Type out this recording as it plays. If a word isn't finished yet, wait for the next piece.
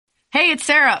Hey, it's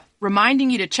Sarah,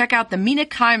 reminding you to check out the Mina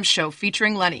Kimes Show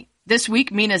featuring Lenny. This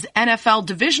week, Mina's NFL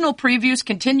divisional previews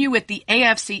continue with the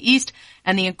AFC East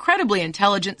and the incredibly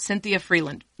intelligent Cynthia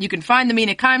Freeland. You can find the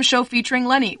Mina Kimes Show featuring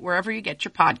Lenny wherever you get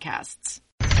your podcasts.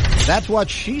 That's what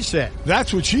she said.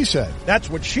 That's what she said. That's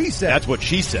what she said. That's what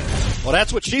she said. Well,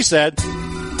 that's what she said.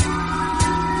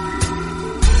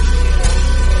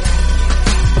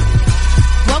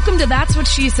 Welcome to That's What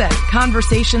She Said,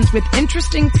 conversations with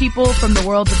interesting people from the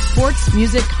world of sports,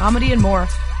 music, comedy, and more,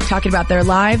 talking about their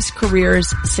lives,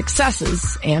 careers,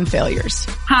 successes, and failures.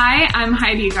 Hi, I'm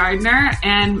Heidi Gardner,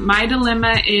 and my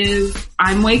dilemma is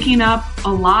I'm waking up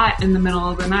a lot in the middle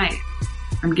of the night.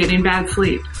 I'm getting bad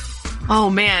sleep.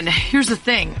 Oh man, here's the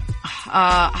thing.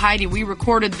 Heidi, we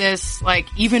recorded this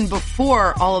even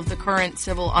before all of the current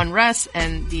civil unrest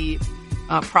and the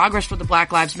progress for the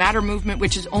Black Lives Matter movement,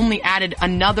 which has only added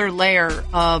another layer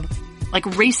of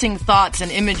racing thoughts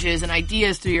and images and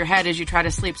ideas through your head as you try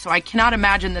to sleep. So I cannot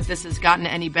imagine that this has gotten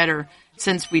any better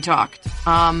since we talked.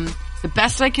 The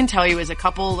best I can tell you is a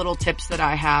couple little tips that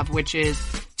I have, which is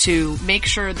to make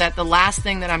sure that the last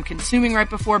thing that I'm consuming right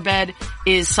before bed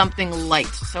is something light.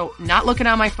 So not looking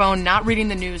on my phone, not reading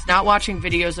the news, not watching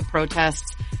videos of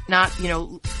protests, not,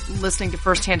 listening to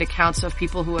firsthand accounts of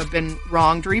people who have been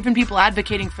wronged or even people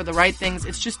advocating for the right things.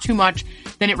 It's just too much.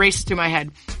 Then it races through my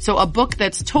head. So a book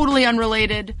that's totally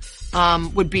unrelated,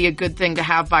 would be a good thing to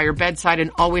have by your bedside and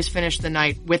always finish the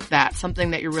night with that,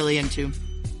 something that you're really into.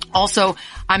 Also,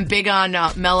 I'm big on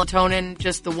melatonin.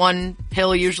 Just the one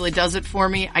pill usually does it for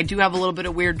me. I do have a little bit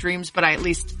of weird dreams, but I at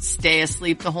least stay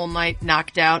asleep the whole night,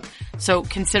 knocked out. So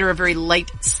consider a very light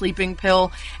sleeping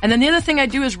pill. And then the other thing I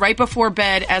do is right before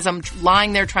bed, as I'm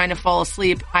lying there trying to fall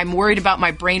asleep, I'm worried about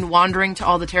my brain wandering to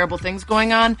all the terrible things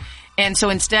going on. And so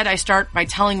instead I start by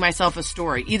telling myself a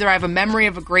story. Either I have a memory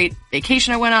of a great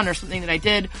vacation I went on or something that I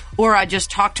did, or I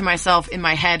just talk to myself in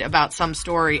my head about some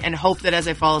story and hope that as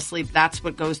I fall asleep, that's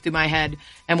what goes through my head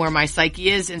and where my psyche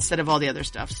is instead of all the other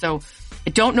stuff. So I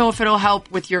don't know if it'll help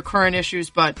with your current issues,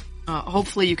 but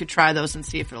hopefully you could try those and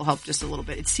see if it'll help just a little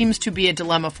bit. It seems to be a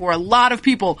dilemma for a lot of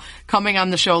people coming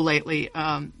on the show lately.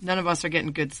 None of us are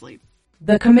getting good sleep.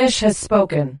 The commish has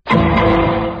spoken.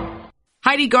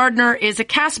 Heidi Gardner is a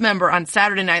cast member on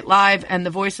Saturday Night Live and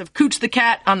the voice of Cooch the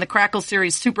Cat on the Crackle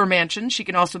series Super Mansion. She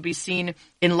can also be seen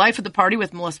in Life of the Party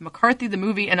with Melissa McCarthy, the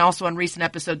movie, and also on recent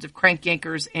episodes of Crank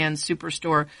Yankers and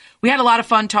Superstore. We had a lot of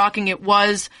fun talking. It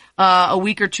was a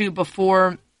week or two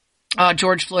before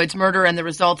George Floyd's murder and the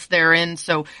results therein,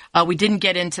 so we didn't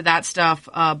get into that stuff,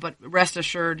 but rest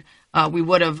assured we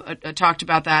would have talked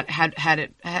about that had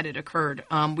it occurred.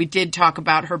 We did talk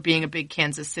about her being a big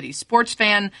Kansas City sports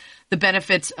fan, the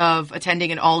benefits of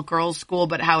attending an all-girls school,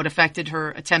 but how it affected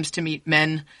her attempts to meet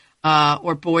men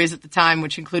or boys at the time,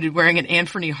 which included wearing an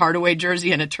Anthony Hardaway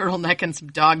jersey and a turtleneck and some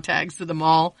dog tags to the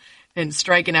mall and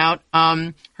striking out.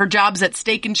 Her jobs at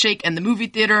Steak and Shake and the movie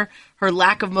theater, her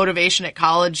lack of motivation at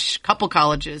couple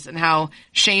colleges, and how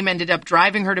shame ended up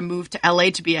driving her to move to LA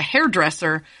to be a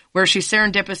hairdresser, where she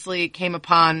serendipitously came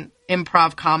upon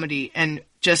improv comedy and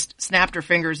just snapped her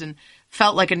fingers and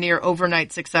felt like a near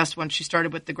overnight success once she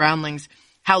started with the Groundlings.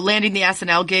 How landing the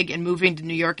SNL gig and moving to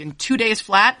New York in 2 days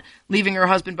flat, leaving her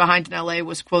husband behind in LA,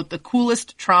 was, quote, the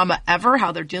coolest trauma ever,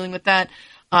 how they're dealing with that.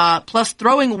 Plus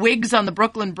throwing wigs on the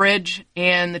Brooklyn Bridge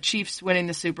and the Chiefs winning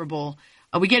the Super Bowl.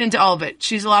 We get into all of it.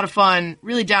 She's a lot of fun,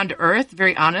 really down to earth,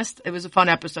 very honest. It was a fun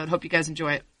episode. Hope you guys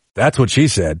enjoy it. That's what she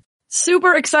said.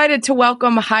 Super excited to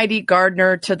welcome Heidi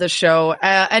Gardner to the show.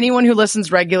 Anyone who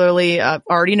listens regularly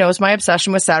already knows my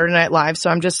obsession with Saturday Night Live, so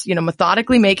I'm just,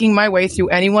 methodically making my way through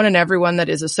anyone and everyone that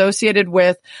is associated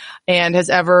with and has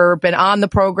ever been on the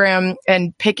program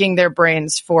and picking their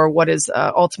brains for what is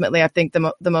ultimately, I think,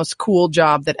 the most cool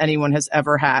job that anyone has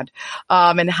ever had.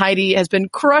 And Heidi has been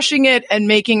crushing it and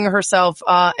making herself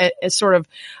as sort of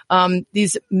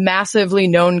these massively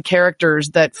known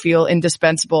characters that feel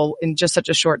indispensable in just such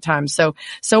a short time. So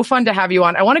fun to have you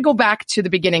on. I want to go back to the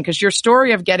beginning because your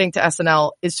story of getting to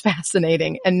SNL is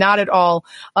fascinating and not at all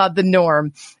the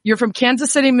norm. You're from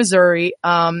Kansas City, Missouri.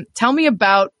 Tell me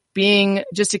about being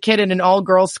just a kid in an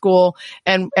all-girls school,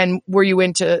 and were you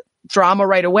into drama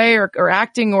right away or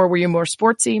acting, or were you more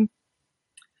sportsy?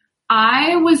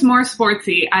 I was more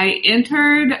sportsy. I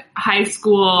entered high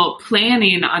school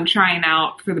planning on trying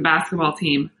out for the basketball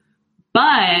team,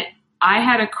 but I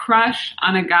had a crush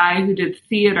on a guy who did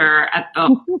theater at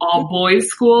the all-boys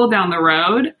school down the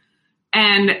road,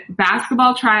 and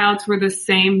basketball tryouts were the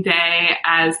same day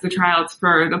as the tryouts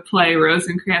for the play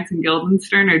Rosencrantz and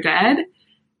Guildenstern Are Dead.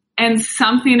 And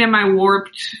something in my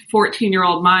warped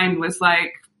 14-year-old mind was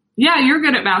like, yeah, you're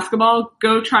good at basketball.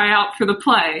 Go try out for the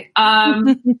play.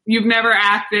 You've never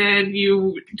acted.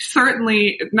 You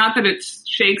certainly, not that it's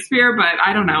Shakespeare, but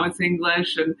I don't know, it's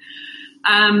English.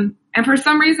 And for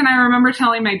some reason, I remember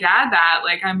telling my dad that,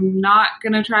 like, I'm not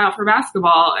going to try out for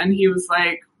basketball. And he was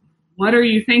like, what are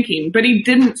you thinking? But he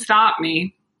didn't stop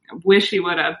me. I wish he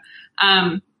would have.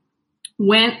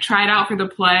 Tried out for the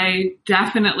play,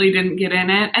 definitely didn't get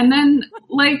in it. And then,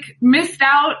 like, missed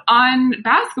out on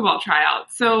basketball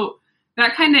tryouts. So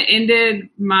that kind of ended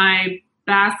my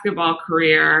basketball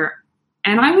career.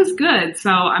 And I was good.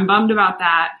 So I'm bummed about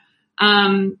that.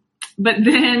 But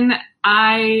then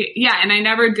and I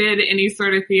never did any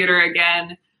sort of theater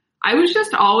again. I was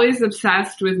just always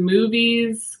obsessed with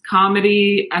movies,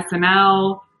 comedy,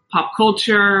 SNL, pop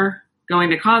culture,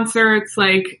 going to concerts,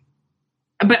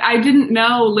 but I didn't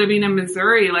know living in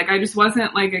Missouri, like I just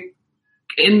wasn't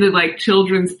in the like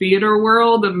children's theater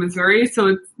world of Missouri.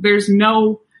 So there was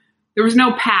no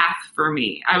path for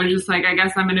me. I was just like, I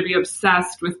guess I'm going to be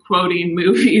obsessed with quoting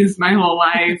movies my whole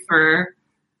life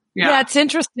Yeah, it's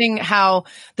interesting how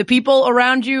the people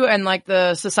around you and like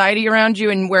the society around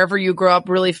you and wherever you grow up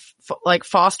really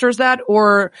fosters that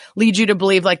or leads you to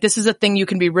believe like this is a thing you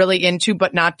can be really into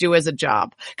but not do as a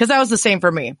job. Because that was the same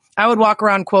for me. I would walk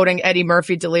around quoting Eddie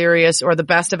Murphy Delirious or the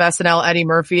best of SNL Eddie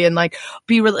Murphy and like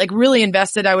be really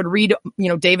invested. I would read,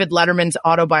 David Letterman's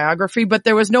autobiography, but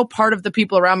there was no part of the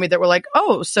people around me that were like,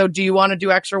 oh, so do you want to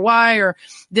do X or Y or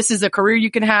this is a career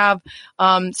you can have.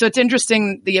 So it's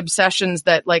interesting the obsessions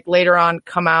that like later on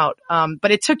come out.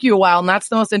 But it took you a while and that's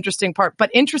the most interesting part.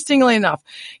 But interestingly enough,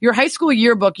 your high school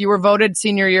yearbook, you were voted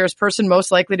senior year as person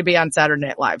most likely to be on Saturday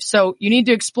Night Live. So you need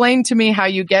to explain to me how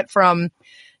you get from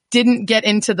didn't get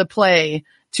into the play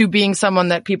to being someone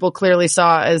that people clearly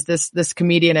saw as this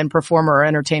comedian and performer or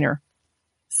entertainer.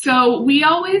 So we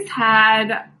always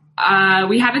had,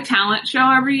 we had a talent show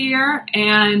every year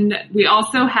and we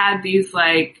also had these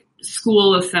like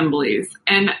school assemblies.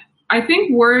 And I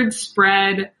think word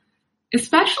spread,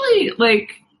 especially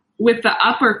like with the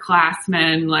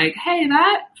upperclassmen, like, hey,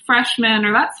 that freshman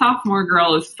or that sophomore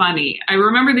girl is funny. I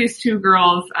remember these two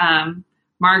girls,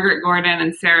 Margaret Gordon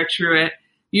and Sarah Truitt,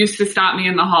 used to stop me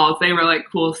in the halls. They were like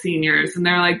cool seniors and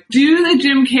they're like, do the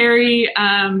Jim Carrey,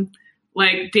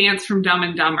 like dance from Dumb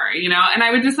and Dumber, and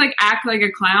I would just like act like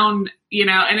a clown,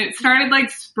 and it started like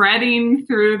spreading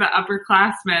through the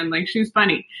upperclassmen. Like she was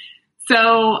funny.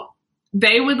 So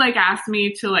they would like ask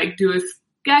me to like do a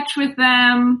sketch with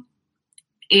them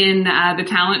in the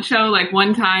talent show. Like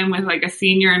one time with like a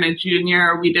senior and a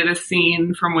junior, we did a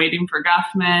scene from Waiting for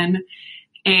Guffman.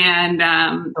 And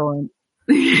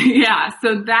yeah,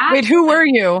 so that. Wait, who were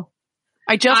you?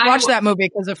 I just watched that movie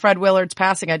because of Fred Willard's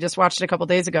passing. I just watched it a couple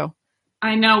days ago.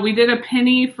 I know. We did A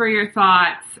Penny for Your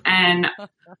Thoughts. And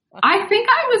I think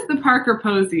I was the Parker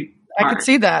Posey part. I could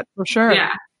see that for sure.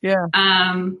 Yeah. Yeah.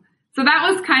 So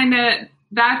that was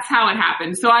that's how it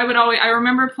happened. So I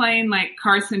remember playing like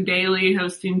Carson Daly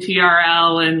hosting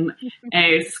TRL and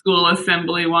a school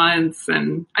assembly once.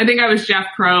 And I think I was Jeff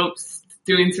Probst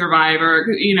doing Survivor.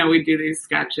 We'd do these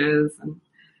sketches and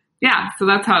yeah, so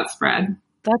that's how it spread.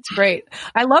 That's great.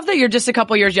 I love that you're just a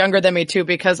couple years younger than me too,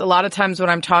 because a lot of times when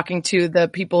I'm talking to the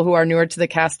people who are newer to the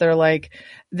cast, they're like,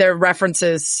 their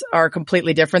references are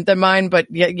completely different than mine, but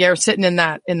you're sitting in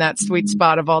that sweet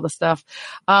spot of all the stuff.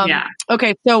 Yeah.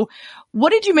 Okay. So what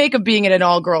did you make of being in an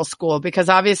all girls school? Because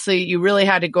obviously you really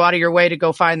had to go out of your way to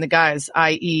go find the guys,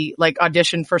 i.e. like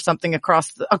audition for something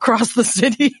across the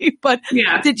city. But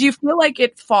yeah. Did you feel like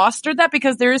it fostered that?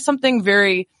 Because there is something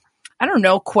very, I don't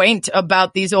know, quaint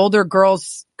about these older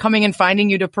girls coming and finding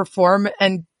you to perform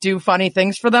and do funny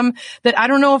things for them that I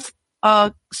don't know if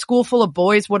a school full of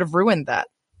boys would have ruined that.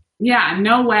 Yeah,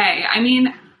 no way. I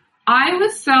mean, I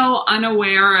was so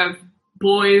unaware of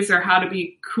boys or how to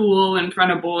be cool in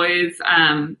front of boys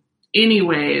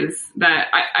anyways that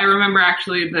I remember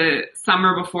actually the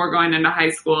summer before going into high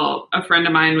school, a friend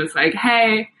of mine was like,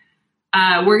 hey,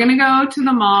 we're going to go to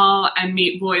the mall and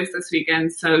meet boys this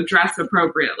weekend, so dress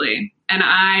appropriately. And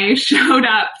I showed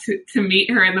up to meet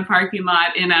her in the parking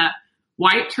lot in a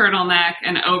white turtleneck,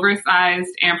 an oversized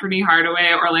Anthony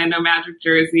Hardaway Orlando Magic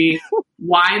jersey,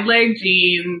 wide leg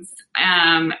jeans,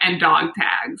 and dog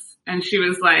tags. And she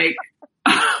was like,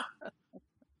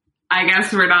 I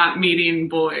guess we're not meeting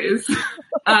boys.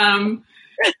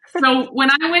 So when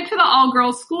I went to the all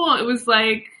girls school, it was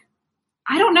like,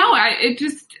 I don't know.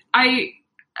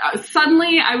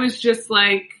 Suddenly I was just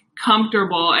like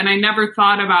comfortable and I never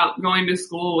thought about going to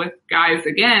school with guys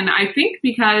again. I think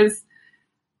because,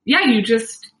 yeah, you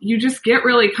just get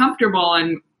really comfortable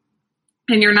and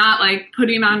you're not like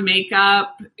putting on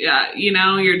makeup.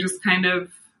 You're just kind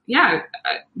of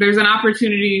there's an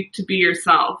opportunity to be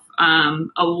yourself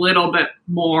a little bit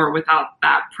more without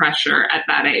that pressure at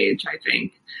that age, I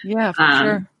think. Yeah, for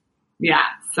sure. Yeah,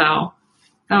 so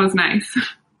that was nice.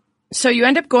 So you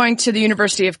end up going to the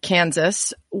University of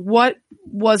Kansas. What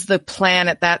was the plan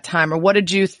at that time, or what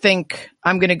did you think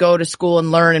I'm going to go to school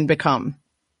and learn and become?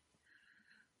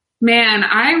 Man,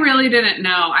 I really didn't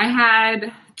know. I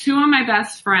had two of my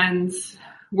best friends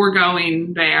were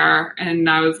going there, and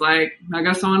I was like, I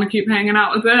guess I want to keep hanging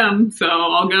out with them, so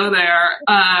I'll go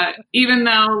there. Even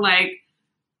though, like,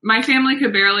 my family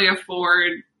could barely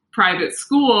afford private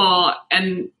school,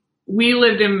 and we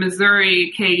lived in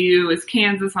Missouri. KU is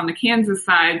Kansas on the Kansas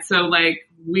side. So like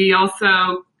we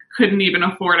also couldn't even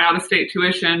afford out of state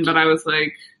tuition, but I was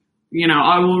like,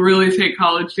 I will really take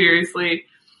college seriously.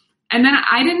 And then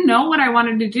I didn't know what I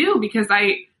wanted to do because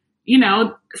it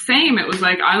was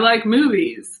like, I like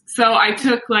movies. So I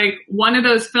took like one of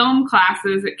those film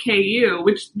classes at KU,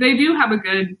 which they do have a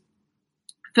good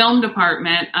film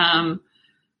department.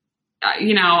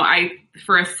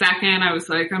 For a second, I was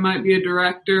like, I might be a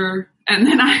director. And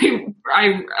then I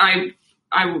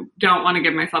don't want to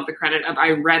give myself the credit of, I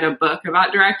read a book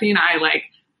about directing. I like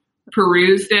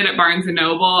perused it at Barnes and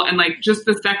Noble, and like just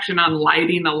the section on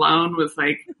lighting alone was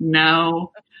like,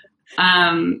 no.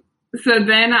 So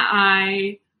then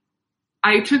I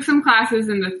took some classes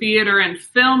in the theater and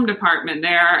film department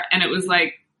there, and it was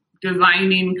like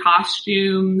designing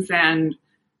costumes, and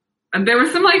there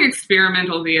was some like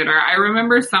experimental theater. I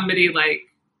remember somebody like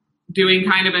doing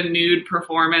kind of a nude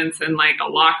performance in like a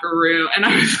locker room. And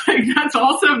I was like, that's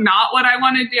also not what I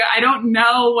want to do. I don't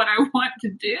know what I want to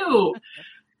do.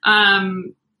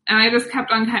 And I just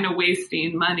kept on kind of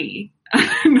wasting money,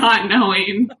 not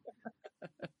knowing.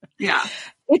 Yeah.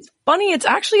 It's funny. It's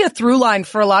actually a through line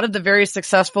for a lot of the very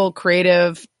successful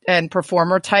creative and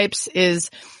performer types is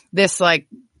this like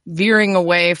veering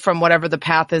away from whatever the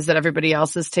path is that everybody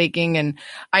else is taking. And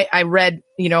I read,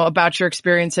 about your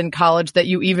experience in college that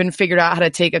you even figured out how to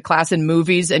take a class in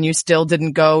movies and you still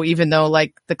didn't go, even though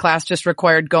like the class just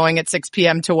required going at 6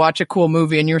 p.m. to watch a cool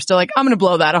movie. And you were still like, I'm going to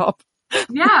blow that up.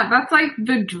 Yeah, that's like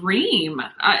the dream.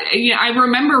 I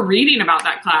remember reading about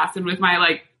that class, and with my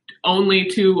like only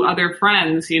two other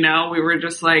friends, we were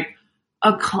just like,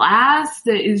 a class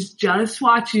that is just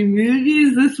watching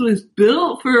movies. This was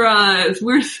built for us.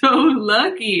 We're so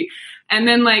lucky. And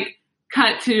then like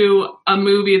cut to a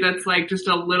movie that's like just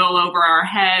a little over our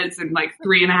heads and like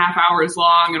 3.5 hours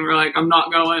long. And we're like, I'm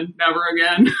not going, never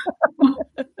again.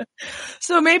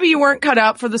 So maybe you weren't cut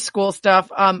out for the school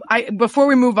stuff. Before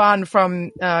we move on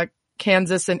from,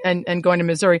 Kansas and going to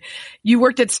Missouri, you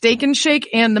worked at Steak and Shake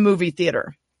and the movie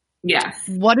theater. Yes.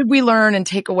 What did we learn and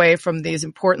take away from these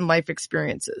important life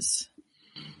experiences?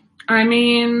 I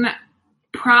mean,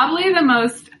 probably the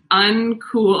most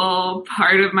uncool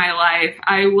part of my life,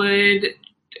 I would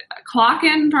clock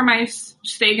in for my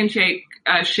Steak and Shake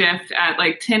shift at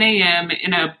like 10 a.m.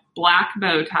 in a black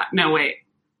bow tie. No, wait,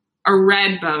 a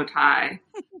red bow tie.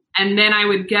 And then I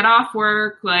would get off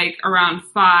work like around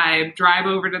 5, drive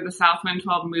over to the Southman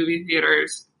 12 movie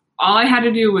theaters. All I had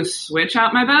to do was switch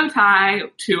out my bow tie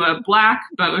to a black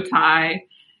bow tie,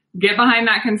 get behind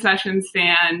that concession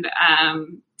stand,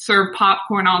 serve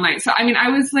popcorn all night. So, I mean, I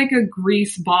was like a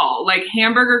grease ball, like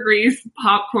hamburger grease,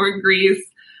 popcorn grease.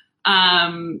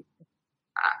 I'm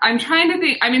trying to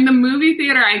think. I mean, the movie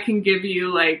theater, I can give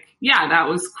you like, yeah, that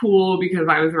was cool because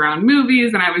I was around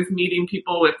movies and I was meeting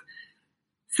people with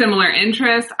similar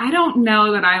interests. I don't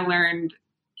know that I learned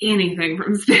anything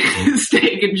from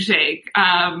Steak and Shake.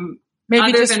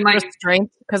 Maybe just than like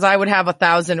strength, because I would have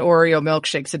 1,000 Oreo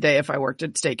milkshakes a day if I worked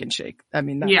at Steak and Shake. I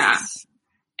mean, that's... yeah,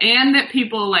 and that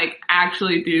people like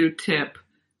actually do tip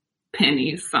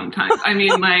pennies sometimes. I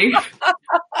mean, like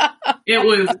it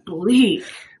was bleak.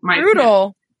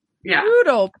 Brutal. Yeah,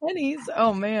 brutal pennies.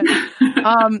 Oh man.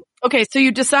 Okay, so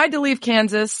you decide to leave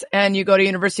Kansas and you go to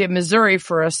University of Missouri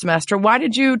for a semester. Why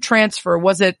did you transfer?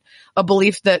 Was it a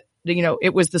belief that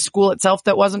it was the school itself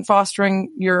that wasn't fostering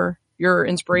your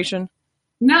inspiration?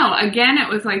 No, again, it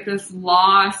was like this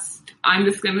lost, I'm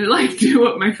just going to like do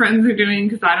what my friends are doing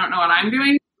because I don't know what I'm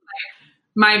doing. Like,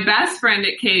 my best friend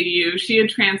at KU, she had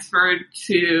transferred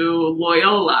to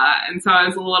Loyola. And so I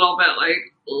was a little bit like,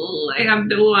 I have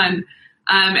no one.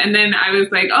 And then I was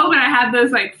like, oh, but I had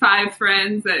those like 5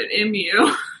 friends at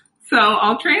MU. So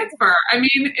I'll transfer. I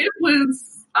mean,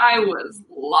 I was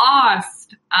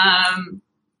lost.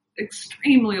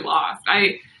 Extremely lost.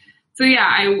 I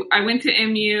went to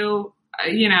MU,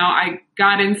 I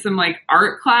got in some like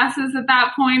art classes at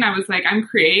that point. I was like, I'm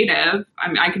creative. I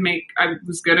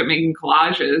was good at making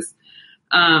collages.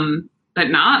 but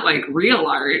not like real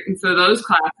art. And so those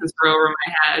classes were over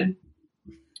my head.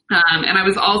 And I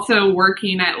was also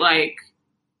working at like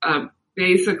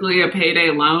basically a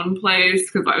payday loan place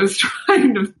because I was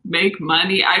trying to make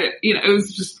money. It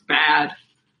was just bad.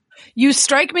 You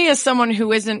strike me as someone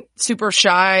who isn't super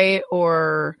shy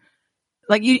or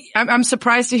like you. I'm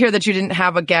surprised to hear that you didn't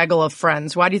have a gaggle of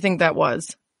friends. Why do you think that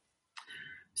was?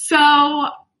 So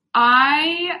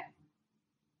I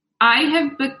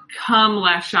have become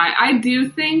less shy. I do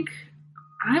think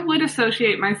I would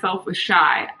associate myself with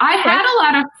shy. I had a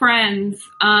lot of friends.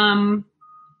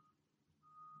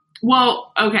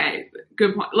 Well, okay,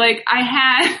 good point. Like I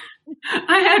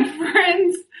had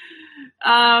friends,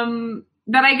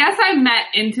 that I guess I met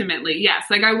intimately. Yes.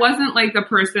 Like I wasn't like the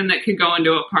person that could go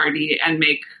into a party and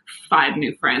make 5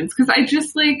 new friends. Cause I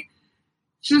just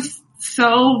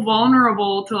so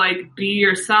vulnerable to like be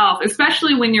yourself,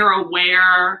 especially when you're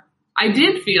aware. I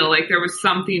did feel like there was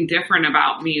something different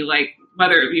about me, like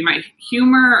whether it be my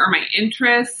humor or my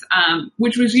interests,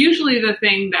 which was usually the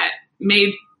thing that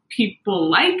made people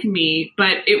like me,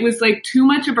 but it was like too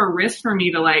much of a risk for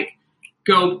me to like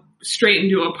go straight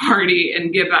into a party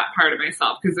and give that part of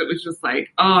myself. Cause it was just like,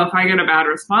 oh, if I get a bad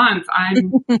response,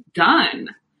 I'm done.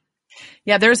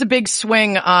 Yeah, there's a big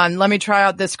swing on, let me try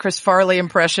out this Chris Farley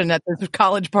impression at the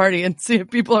college party and see if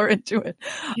people are into it.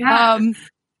 Yes.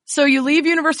 So you leave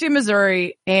University of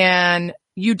Missouri and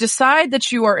you decide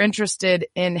that you are interested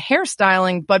in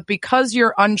hairstyling, but because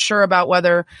you're unsure about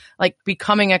whether like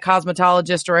becoming a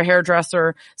cosmetologist or a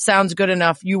hairdresser sounds good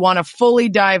enough, you want to fully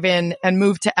dive in and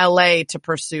move to LA to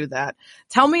pursue that.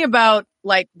 Tell me about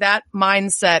like that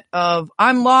mindset of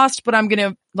I'm lost, but I'm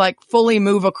going to like fully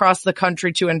move across the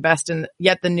country to invest in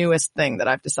yet the newest thing that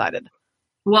I've decided.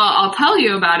 Well, I'll tell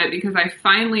you about it because I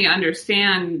finally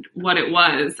understand what it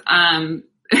was.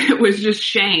 It was just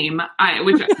shame,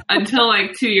 which until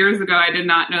like 2 years ago, I did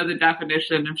not know the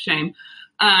definition of shame.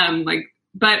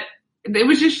 But it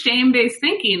was just shame-based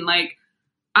thinking. Like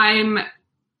I'm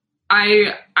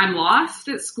lost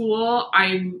at school.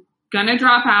 I'm gonna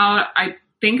drop out. I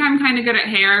think I'm kind of good at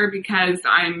hair because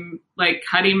I'm like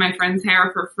cutting my friend's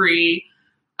hair for free.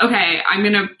 Okay, I'm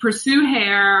gonna pursue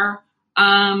hair.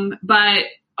 But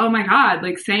oh my God,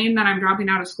 like saying that I'm dropping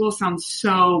out of school sounds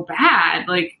so bad.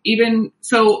 Like even,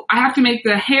 so I have to make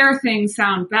the hair thing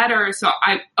sound better. So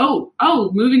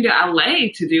moving to LA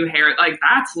to do hair, like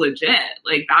that's legit.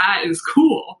 Like that is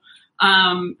cool.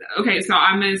 Okay. So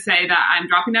I'm going to say that I'm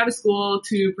dropping out of school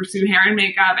to pursue hair and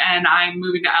makeup and I'm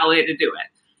moving to LA to do it.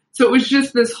 So it was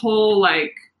just this whole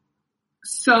like,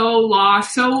 so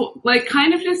lost, so like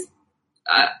kind of just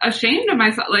ashamed of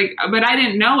myself. Like, but I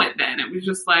didn't know it then. It was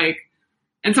just like,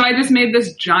 and so I just made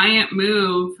this giant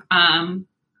move. I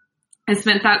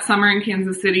spent that summer in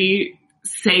Kansas City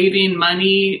saving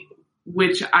money,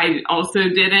 which I also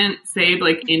didn't save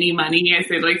like any money. I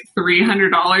saved like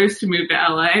 $300 to move to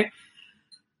LA.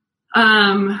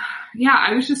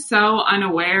 I was just so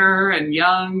unaware and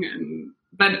young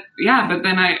but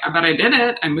I did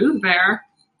it. I moved there.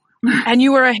 And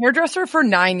you were a hairdresser for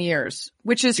 9 years,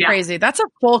 which is crazy. That's a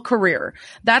full career.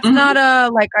 That's not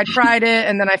like I tried it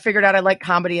and then I figured out I like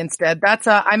comedy instead.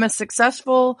 I'm a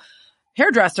successful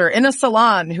hairdresser in a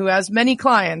salon who has many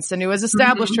clients and who has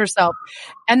established herself.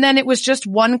 And then it was just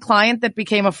one client that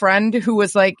became a friend who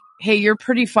was like, hey, you're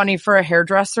pretty funny for a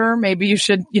hairdresser. Maybe you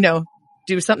should,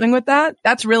 do something with that.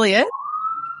 That's really it.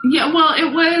 Yeah. Well,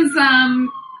 it was,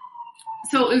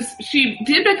 she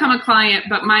did become a client,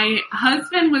 but my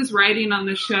husband was writing on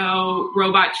the show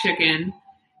Robot Chicken.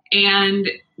 And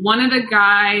one of the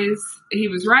guys he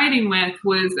was writing with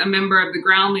was a member of the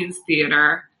Groundlings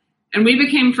theater. And we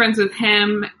became friends with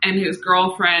him and his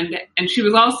girlfriend. And she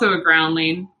was also a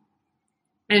Groundling.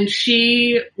 And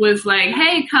she was like,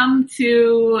 hey, come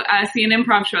to see an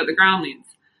improv show at the Groundlings.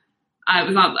 It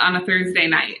was on a Thursday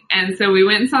night. And so we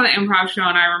went and saw the improv show.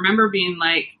 And I remember being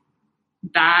like,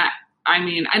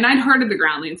 and I'd heard of the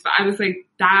Groundlings, but I was like,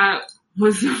 that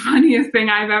was the funniest thing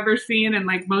I've ever seen and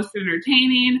like most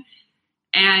entertaining.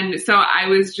 And so I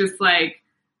was just like,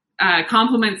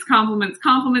 compliments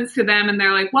to them. And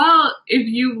they're like, well, if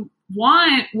you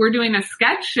want, we're doing a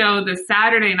sketch show this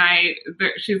Saturday night.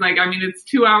 She's like, it's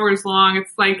 2 hours long.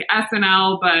 It's like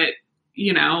SNL, but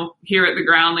here at the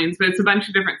Groundlings, but it's a bunch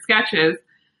of different sketches.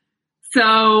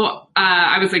 So,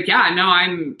 I was like, yeah, no,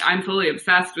 I'm fully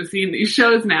obsessed with seeing these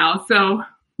shows now. So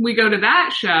we go to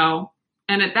that show.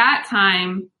 And at that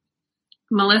time,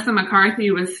 Melissa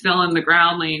McCarthy was still in the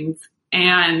Groundlings.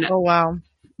 And oh, wow.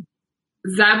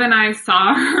 Zeb and I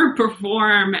saw her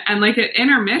perform. And like at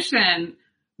intermission,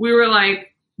 we were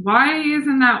like, why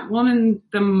isn't that woman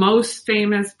the most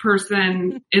famous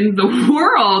person in the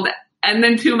world? And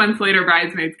then 2 months later,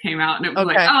 Bridesmaids came out, and it was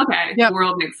like, oh, okay, the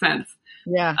world makes sense.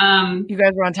 Yeah. You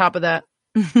guys were on top of that.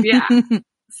 Yeah.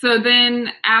 So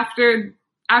then after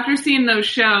seeing those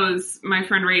shows, my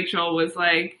friend Rachel was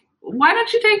like, why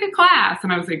don't you take a class?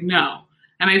 And I was like, no.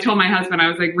 And I told my husband, I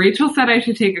was like, Rachel said I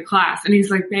should take a class. And he's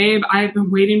like, babe, I've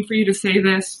been waiting for you to say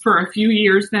this for a few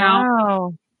years now.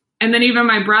 Wow. And then even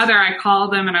my brother, I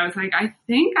called him and I was like, I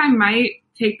think I might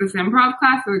take this improv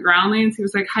class for the Groundlings. He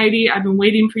was like, Heidi, I've been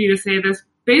waiting for you to say this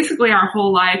basically our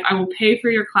whole life. I will pay for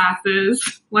your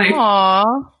classes. Like,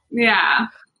 aww. Yeah.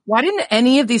 Why didn't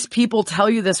any of these people tell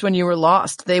you this when you were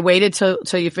lost? They waited till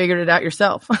you figured it out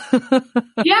yourself.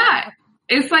 Yeah.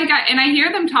 It's like, I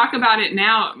hear them talk about it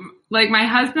now. Like my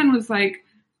husband was like,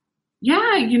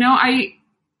 yeah, you know,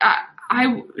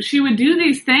 she would do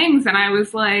these things. And I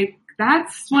was like,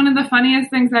 that's one of the funniest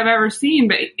things I've ever seen.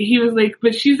 But he was like,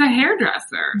 but she's a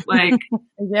hairdresser. Like,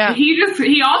 yeah,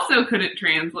 he also couldn't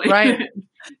translate. Right.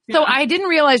 Yeah. So I didn't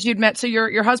realize you'd met. So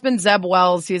your husband, Zeb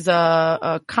Wells, he's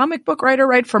a comic book writer,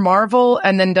 right? For Marvel,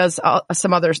 and then does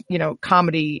some other,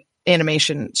 comedy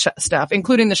animation stuff,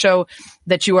 including the show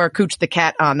that you are Cooch the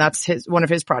Cat on. That's one of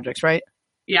his projects, right?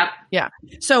 Yep. Yeah.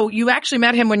 So you actually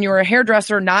met him when you were a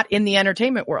hairdresser, not in the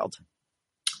entertainment world.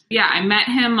 Yeah, I met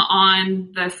him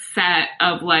on the set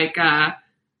of like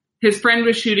his friend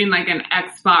was shooting like an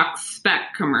Xbox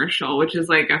spec commercial, which is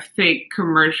like a fake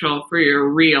commercial for your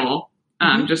reel,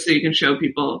 just so you can show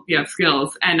people you have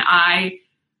skills.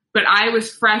 But I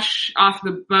was fresh off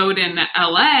the boat in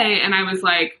LA, and I was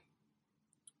like,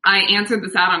 I answered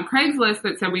this out on Craigslist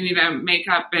that said we need a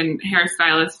makeup and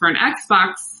hairstylist for an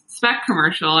Xbox spec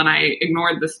commercial, and I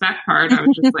ignored the spec part. I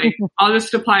was just like, I'll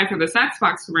just apply for this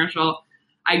Xbox commercial.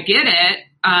 I get it.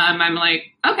 I'm like,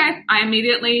 okay. I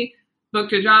immediately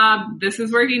booked a job. This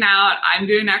is working out. I'm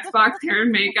doing Xbox hair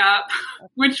and makeup,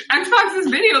 which Xbox is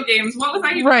video games. What was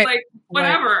I even like?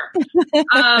 Whatever.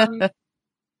 Right.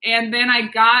 And then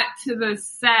I got to the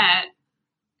set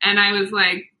and I was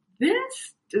like,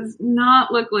 this does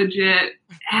not look legit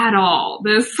at all.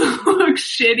 This looks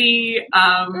shitty,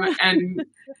 and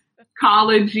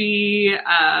collegey,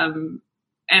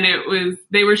 and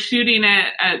they were shooting it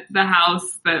at the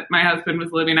house that my husband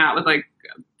was living at with like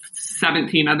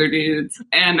 17 other dudes.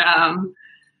 And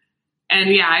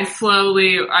yeah, I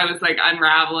was like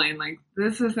unraveling, like,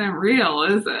 this isn't real,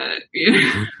 is it?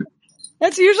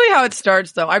 That's usually how it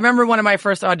starts, though. I remember one of my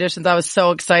first auditions, I was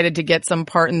so excited to get some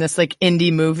part in this like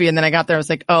indie movie. And then I got there, I was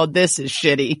like, oh, this is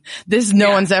shitty. No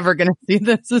one's ever going to see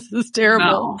this. This is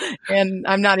terrible. No. And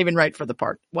I'm not even right for the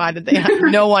part. Why did they have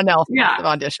no one else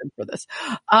audition for this?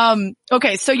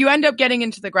 Okay. So you end up getting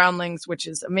into the Groundlings, which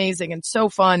is amazing and so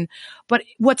fun. But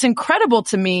what's incredible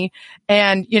to me,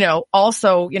 and,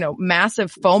 also,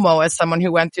 massive FOMO as someone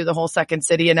who went through the whole Second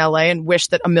City in LA and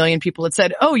wished that a million people had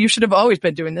said, oh, you should have always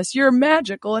been doing this. You're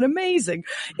magical and amazing,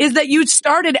 is that you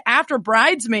started after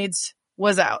Bridesmaids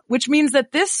was out, which means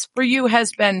that this for you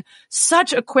has been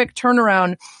such a quick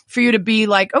turnaround for you to be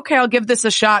like, okay, I'll give this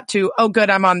a shot, to, oh good,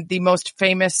 I'm on the most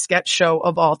famous sketch show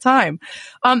of all time.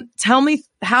 Tell me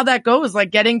how that goes, like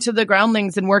getting to the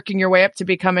Groundlings and working your way up to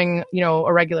becoming,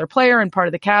 a regular player and part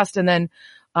of the cast, and then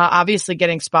obviously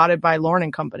getting spotted by Lorne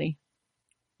and company.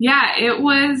 Yeah, it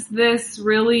was this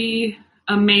really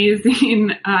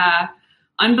amazing,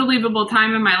 unbelievable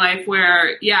time in my life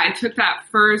where, I took that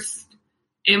first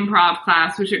improv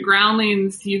class, which at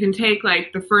Groundlings, you can take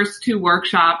like the first 2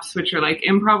 workshops, which are like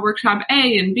improv workshop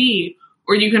A and B,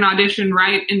 or you can audition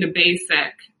right into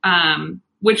basic,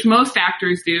 which most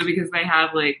actors do because they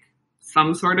have like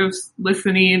some sort of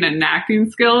listening and acting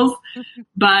skills.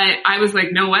 But I was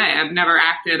like, no way, I've never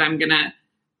acted. I'm going to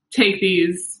take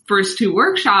these first 2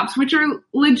 workshops, which are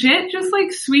legit just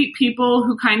like sweet people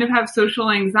who kind of have social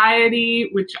anxiety,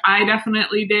 which I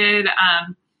definitely did,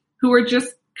 who are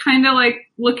just kind of like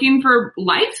looking for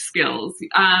life skills.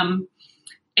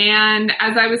 And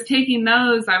as I was taking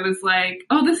those, I was like,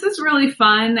 oh, this is really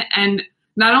fun. And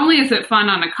not only is it fun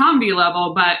on a comedy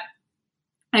level, but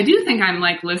I do think I'm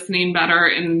like listening better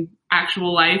in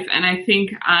actual life. And I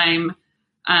think I'm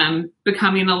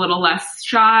becoming a little less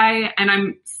shy, and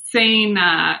I'm saying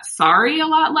sorry a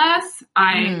lot less.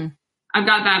 I've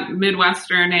got that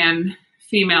Midwestern and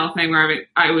female thing where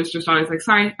I was just always like,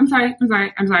 sorry, I'm sorry.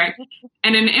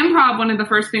 And in improv, one of the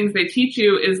first things they teach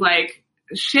you is like,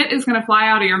 shit is going to fly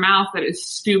out of your mouth that is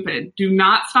stupid. Do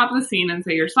not stop the scene and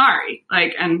say you're sorry.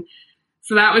 Like, and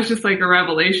so that was just like a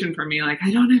revelation for me. Like,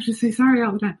 I don't have to say sorry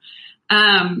all the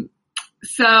time.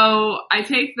 So I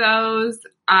take those.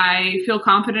 I feel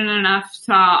confident enough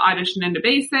to audition into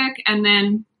basic. And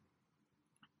then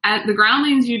at the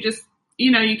Groundlings, you just,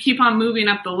 you keep on moving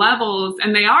up the levels,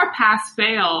 and they are pass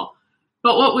fail.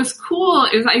 But what was cool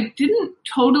is I didn't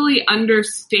totally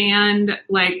understand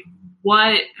like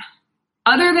what,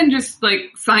 other than just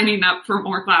like signing up for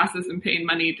more classes and paying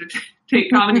money to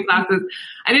take comedy classes,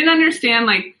 I didn't understand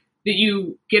like that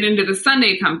you get into the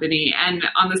Sunday company, and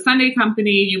on the Sunday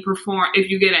company you perform, if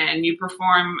you get in, you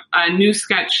perform a new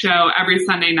sketch show every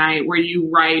Sunday night where you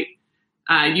write,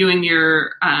 you and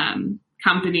your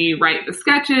company write the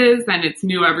sketches, and it's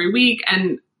new every week.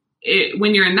 And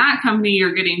when you're in that company,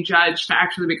 you're getting judged to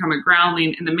actually become a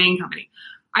groundling in the main company.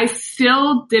 I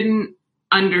still didn't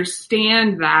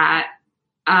understand that.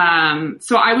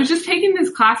 So I was just taking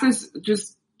these classes,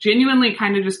 just genuinely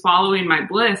kind of just following my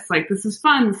bliss. Like, this is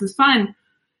fun. This is fun.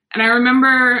 And I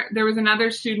remember there was another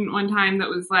student one time that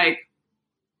was like,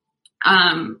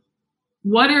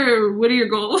 what are your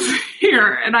goals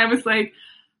here? And I was like,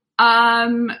 I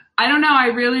don't know. I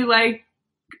really like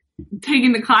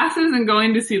taking the classes and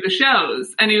going to see the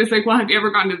shows. And he was like, well, have you ever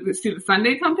gone to see the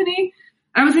Sunday company?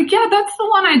 And I was like, yeah, that's the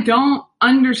one I don't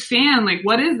understand. Like,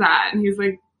 what is that? And he's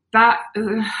like, like,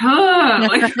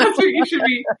 that's what you should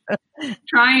be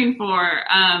trying for.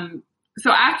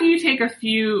 So after you take a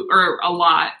few or a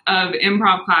lot of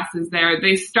improv classes there,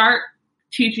 they start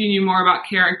teaching you more about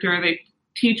character. They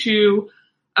teach you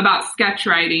about sketch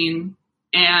writing,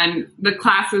 and the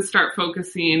classes start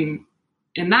focusing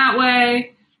in that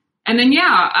way. And then,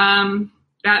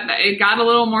 that it got a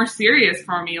little more serious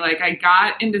for me. Like, I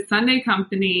got into Sunday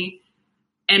company,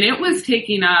 and it was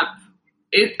taking up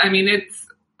it. I mean, it's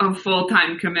a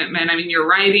full-time commitment. I mean, you're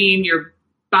writing, you're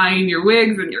buying your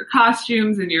wigs and your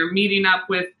costumes, and you're meeting up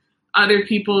with other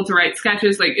people to write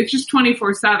sketches. Like, it's just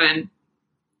 24/7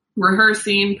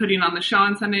 rehearsing, putting on the show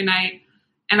on Sunday night.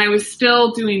 And I was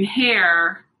still doing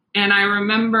hair. And I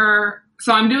remember,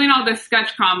 so I'm doing all this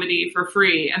sketch comedy for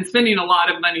free and spending a lot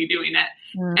of money doing it.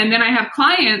 Mm. And then I have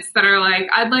clients that are like,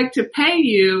 I'd like to pay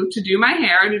you to do my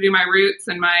hair, to do my roots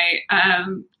and my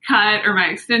cut or my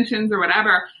extensions or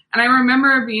whatever. And I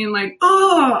remember being like,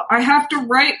 oh, I have to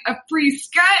write a free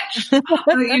sketch,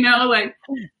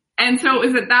 and so it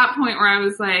was at that point where I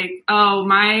was like, oh,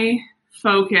 my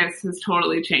focus has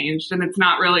totally changed, and it's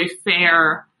not really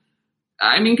fair.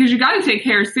 I mean, because you got to take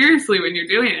hair seriously when you're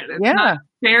doing it. It's not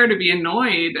fair to be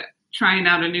annoyed trying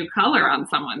out a new color on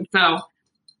someone. So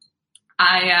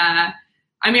I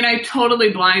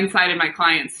totally blindsided my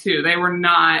clients too. They were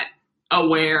not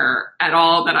aware at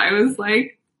all that I was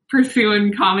like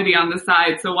pursuing comedy on the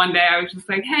side. So one day I was just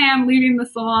like, hey, I'm leaving the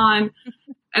salon.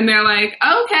 And they're like,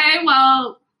 okay,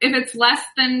 well, if it's less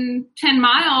than 10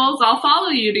 miles, I'll follow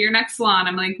you to your next salon.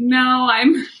 I'm like, no,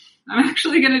 I'm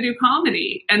actually going to do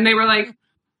comedy. And they were like,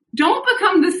 don't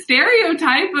become the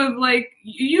stereotype of like,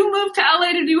 you moved to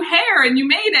LA to do hair and you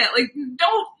made it. Like,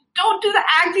 don't do the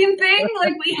acting thing.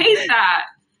 Like, we hate that.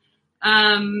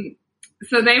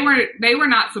 So they were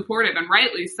not supportive, and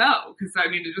rightly so, because I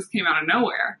mean, it just came out of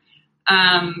nowhere.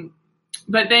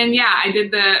 But then,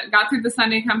 I got through the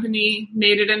Sunday company,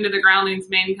 made it into the Groundlings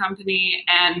main company.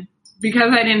 And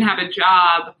because I didn't have a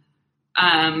job,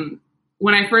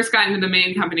 when I first got into the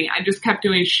main company, I just kept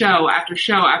doing show after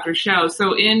show after show.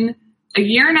 So in a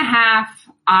year and a half,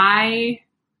 I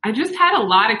just had a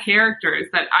lot of characters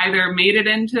that either made it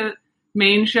into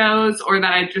main shows or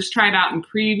that I just tried out in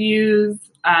previews,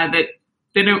 that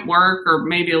didn't work, or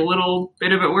maybe a little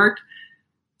bit of it worked.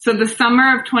 So the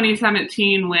summer of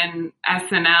 2017, when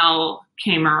SNL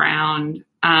came around,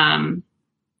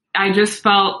 I just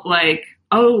felt like,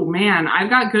 oh man, I've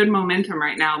got good momentum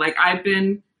right now. Like, I've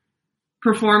been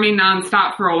performing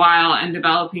nonstop for a while and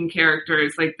developing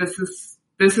characters. Like, this is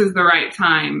the right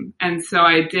time. And so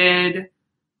I did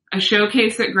a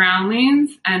showcase at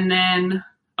Groundlings, and then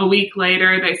a week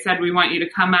later they said, we want you to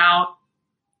come out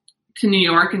to New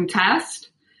York and test.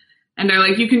 And they're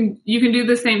like, you can do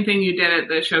the same thing you did at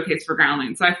the showcase for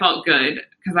Groundlings. So I felt good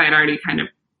because I had already kind of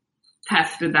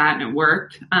tested that and it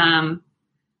worked.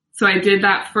 So I did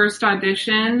that first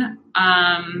audition.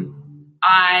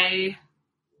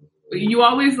 You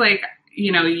always like,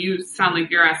 you sound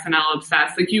like you're SNL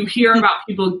obsessed. Like, you hear about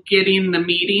people getting the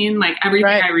meeting, like everything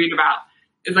right. I read about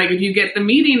is like, if you get the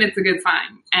meeting, it's a good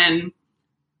sign. And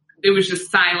it was just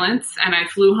silence. And I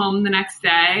flew home the next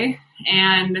day,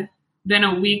 and then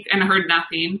a week, and I heard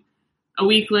nothing. A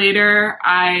week later,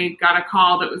 I got a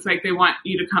call that was like, they want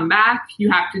you to come back.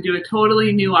 You have to do a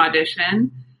totally new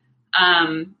audition.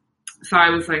 So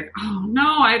I was like, oh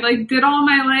no, I like did all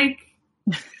my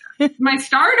my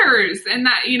starters and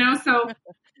that, so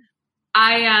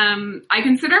I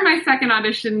consider my second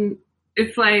audition,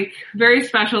 it's like very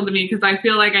special to me because I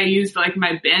feel like I used like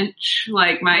my bench,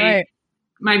 like my, right.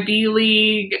 my B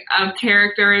league of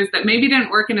characters that maybe didn't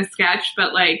work in a sketch,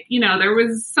 but like, you know, there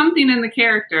was something in the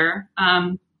character.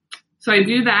 So I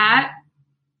do that.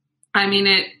 I mean,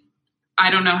 I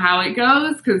don't know how it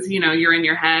goes because, you know, you're in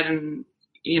your head and,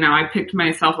 you know, I picked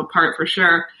myself apart for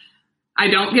sure. I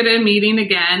don't get a meeting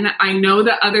again. I know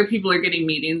that other people are getting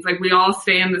meetings. Like we all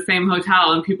stay in the same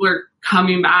hotel and people are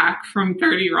coming back from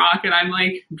 30 Rock and I'm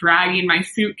like dragging my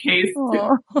suitcase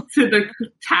to the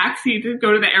taxi to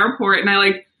go to the airport. And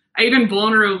I even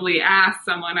vulnerably asked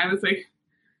someone, I was like,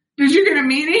 did you get a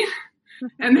meeting?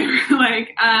 And they were like,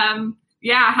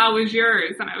 yeah, how was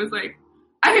yours? And I was like,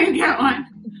 I didn't get one.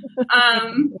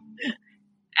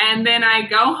 And then I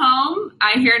go home.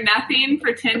 I hear nothing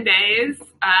for 10 days.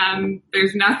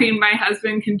 There's nothing my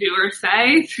husband can do or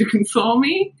say to console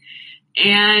me.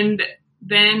 And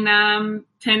then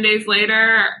 10 days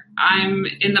later, I'm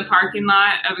in the parking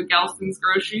lot of a Gelston's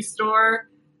grocery store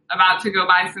about to go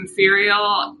buy some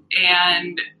cereal.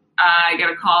 And I get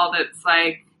a call that's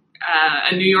like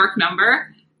a New York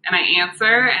number. And I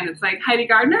answer, and it's like, Heidi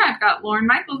Gardner, I've got Lauren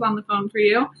Michaels on the phone for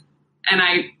you. And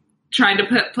I tried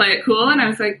to play it cool, and I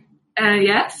was like,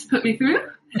 yes, put me through.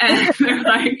 And they're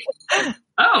like,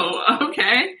 oh,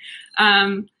 okay.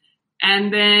 And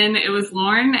then it was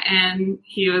Lauren, and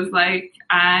he was like,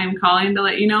 I'm calling to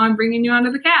let you know I'm bringing you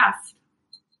onto the cast.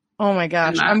 Oh my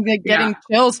gosh. I'm getting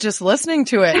chills just listening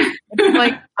to it. It's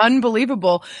like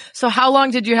unbelievable. So how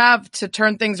long did you have to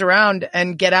turn things around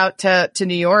and get out to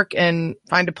New York and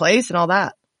find a place and all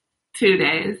that? 2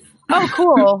 days. Oh,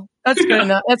 cool. That's good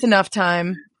enough. That's enough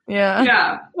time. Yeah.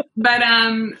 Yeah. But,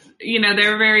 you know,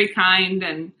 they're very kind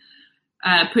and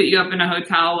put you up in a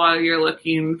hotel while you're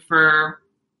looking for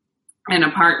an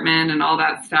apartment and all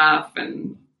that stuff.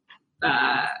 And,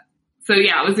 so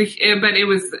yeah, it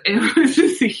was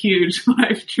just a huge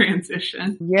life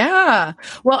transition. Yeah.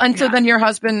 Well, and so then your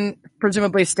husband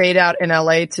presumably stayed out in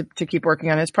LA to keep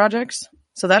working on his projects.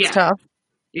 So that's tough.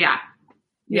 Yeah.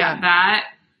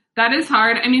 That is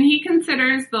hard. I mean, he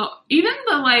considers even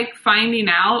the like finding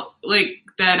out like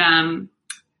that I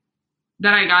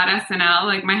got SNL,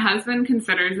 like my husband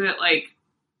considers it like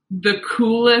the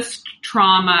coolest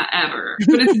trauma ever,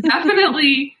 but it's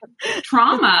definitely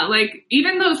trauma. Like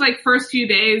even those like first few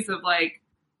days of like,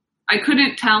 I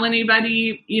couldn't tell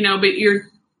anybody, you know, but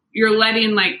you're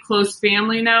letting like close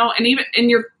family know. And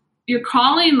you're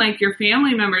calling like your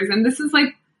family members. And this is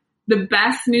like the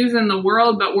best news in the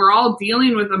world, but we're all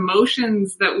dealing with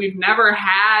emotions that we've never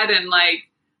had. And like,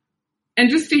 and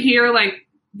just to hear like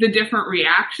the different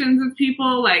reactions of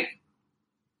people, like,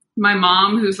 my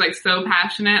mom, who's like so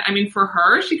passionate. I mean, for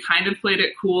her, she kind of played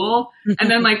it cool. And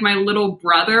then like my little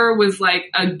brother was like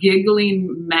a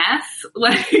giggling mess.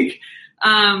 Like,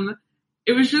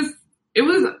 it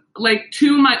was like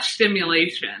too much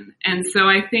stimulation. And so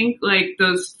I think like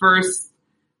those first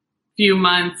few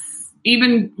months,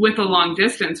 even with a long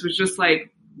distance, was just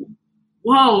like,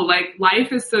 whoa, like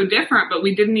life is so different, but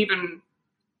we didn't even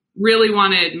really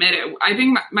want to admit it. I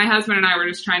think my husband and I were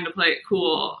just trying to play it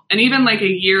cool. And even like a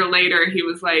year later, he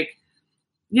was like,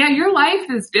 yeah, your life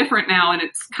is different now. And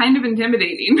it's kind of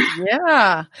intimidating.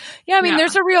 Yeah. Yeah. I mean,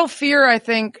 there's a real fear, I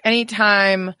think,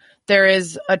 anytime there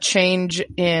is a change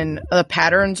in the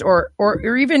patterns or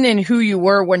even in who you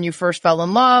were when you first fell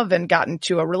in love and got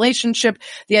into a relationship,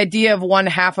 the idea of one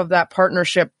half of that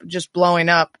partnership just blowing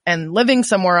up and living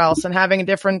somewhere else and having a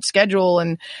different schedule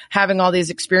and having all these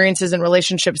experiences and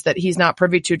relationships that he's not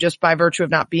privy to just by virtue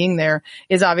of not being there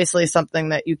is obviously something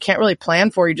that you can't really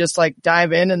plan for. You just like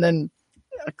dive in and then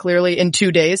clearly in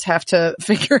 2 days have to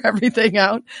figure everything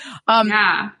out.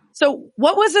 So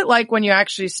what was it like when you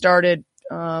actually started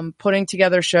putting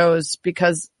together shows?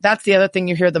 Because that's the other thing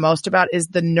you hear the most about is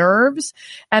the nerves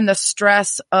and the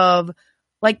stress of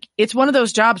like, it's one of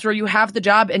those jobs where you have the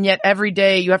job and yet every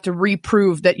day you have to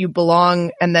reprove that you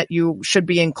belong and that you should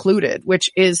be included, which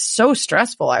is so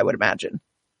stressful, I would imagine.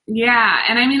 Yeah.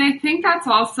 And I mean, I think that's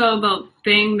also the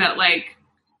thing that like,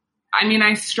 I mean,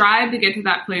 I strive to get to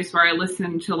that place where I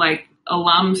listen to like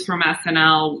alums from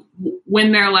SNL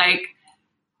when they're like,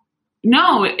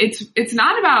 no, it's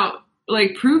not about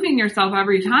like proving yourself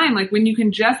every time. Like when you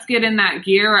can just get in that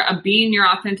gear of being your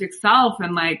authentic self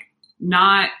and like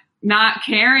not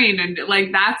caring. And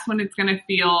like, that's when it's going to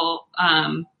feel,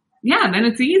 then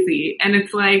it's easy. And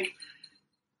it's like,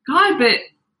 God, but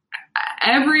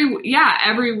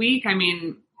every week, I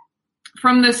mean,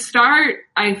 from the start,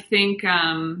 I think,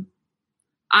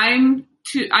 I'm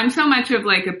so much of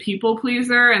like a people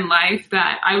pleaser in life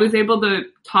that I was able to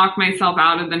talk myself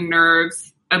out of the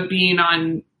nerves of being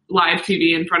on live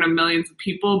TV in front of millions of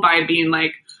people by being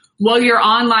like, well, you're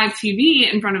on live TV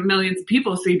in front of millions of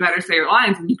people, so you better say your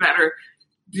lines and you better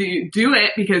do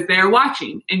it because they're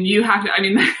watching and you have to, I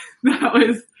mean,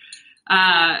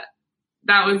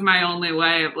 that was my only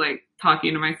way of like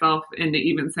talking to myself into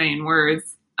even saying words.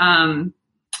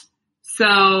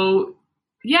 So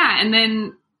yeah. And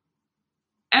then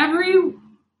every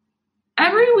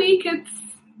week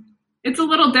it's a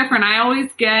little different.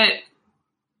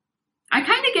 I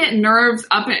kind of get nerves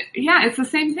it's the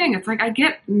same thing. It's like I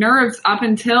get nerves up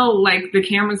until like the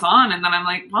camera's on, and then I'm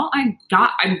like, well, I've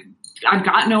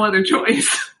got no other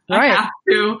choice. Right.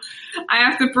 I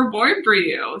have to perform for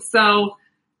you. So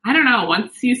I don't know.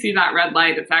 Once you see that red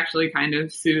light, it's actually kind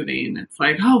of soothing. It's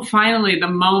like, oh, finally, the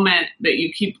moment that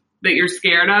you're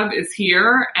scared of is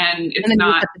here, and it's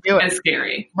not as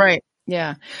scary. Right.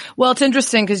 Yeah. Well, it's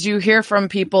interesting because you hear from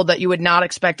people that you would not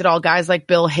expect at all. Guys like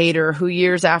Bill Hader, who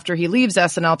years after he leaves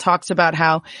SNL talks about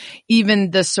how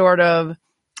even the sort of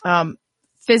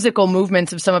physical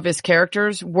movements of some of his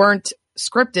characters weren't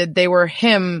scripted. They were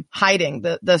him hiding.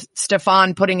 The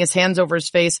Stefan putting his hands over his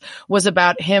face was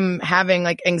about him having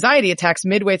like anxiety attacks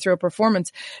midway through a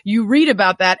performance. You read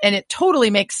about that and it totally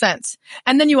makes sense.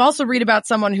 And then you also read about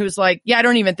someone who's like, yeah, I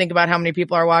don't even think about how many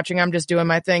people are watching. I'm just doing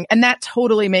my thing. And that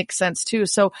totally makes sense too.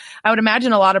 So I would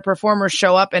imagine a lot of performers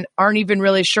show up and aren't even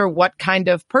really sure what kind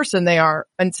of person they are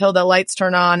until the lights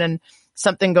turn on and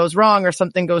something goes wrong or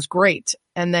something goes great.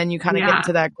 And then you kind of get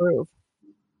into that groove.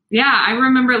 Yeah, I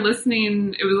remember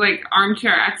listening, it was like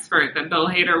Armchair Expert that Bill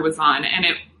Hader was on,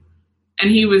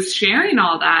 and he was sharing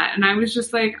all that, and I was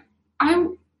just like,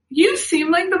 you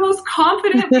seem like the most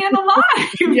confident man alive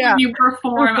when you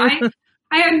perform.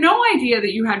 I had no idea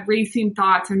that you had racing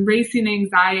thoughts and racing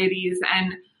anxieties,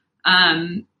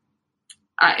 and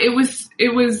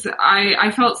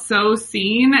I felt so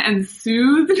seen and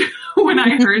soothed when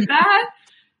I heard that.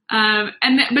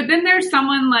 But then there's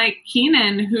someone like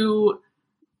Keenan who,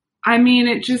 I mean,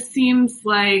 it just seems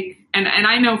like, and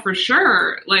I know for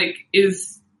sure, like,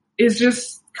 is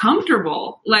just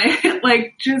comfortable,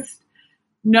 like just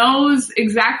knows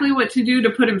exactly what to do to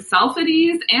put himself at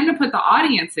ease and to put the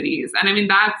audience at ease. And I mean,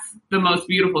 that's the most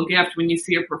beautiful gift when you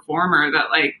see a performer that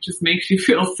like just makes you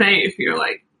feel safe. You're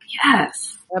like,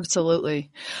 yes. Absolutely.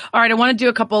 All right. I want to do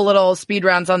a couple little speed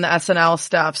rounds on the SNL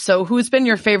stuff. So who's been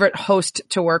your favorite host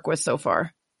to work with so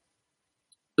far?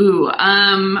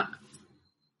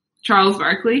 Charles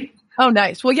Barkley. Oh,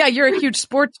 nice. Well, yeah, you're a huge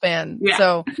sports fan. Yeah.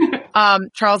 So,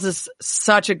 Charles is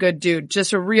such a good dude,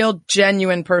 just a real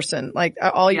genuine person. Like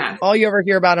all you ever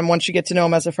hear about him once you get to know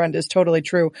him as a friend is totally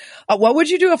true. What would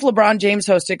you do if LeBron James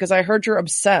hosted? Cause I heard you're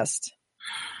obsessed.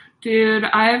 Dude,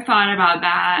 I have thought about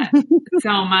that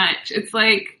so much. It's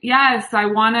like, yes, I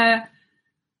want to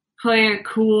play it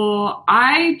cool.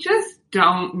 I just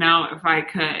don't know if I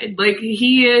could. Like,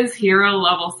 he is hero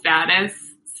level status.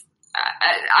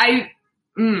 I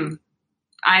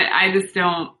just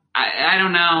don't, I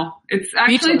don't know. It's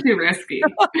actually too risky.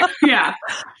 Yeah.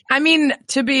 I mean,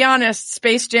 to be honest,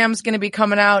 Space Jam's going to be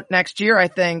coming out next year, I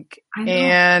think.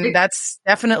 And that's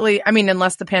definitely, I mean,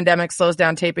 unless the pandemic slows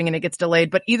down taping and it gets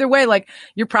delayed, but either way, like,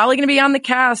 you're probably going to be on the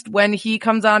cast when he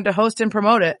comes on to host and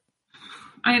promote it.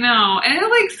 I know. And it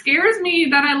like scares me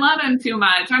that I love him too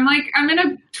much. I'm like, I'm going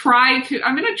to try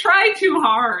too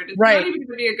hard. It's not even going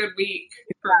to be a good week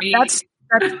for me. That's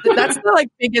the like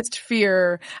biggest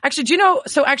fear. Actually, do you know,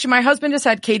 so actually my husband just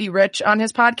had Katie Rich on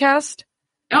his podcast.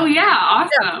 Oh yeah.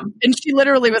 Awesome. Yeah. And she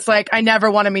literally was like, I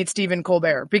never want to meet Stephen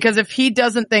Colbert because if he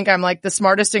doesn't think I'm like the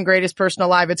smartest and greatest person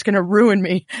alive, it's going to ruin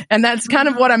me. And that's kind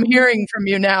of what I'm hearing from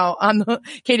you now on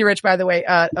Katie Rich, by the way,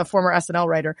 a former SNL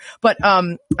writer. But,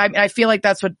 I feel like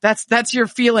that's your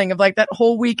feeling of like that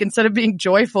whole week, instead of being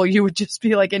joyful, you would just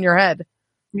be like in your head.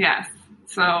 Yes.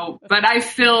 So, but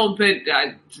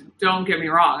don't get me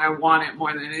wrong, I want it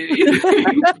more than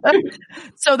anything.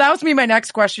 So that was my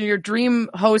next question, your dream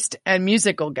host and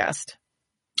musical guest.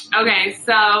 Okay,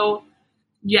 so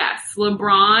yes,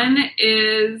 LeBron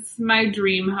is my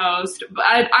dream host, but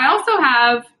I also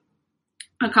have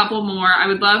a couple more. I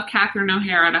would love Catherine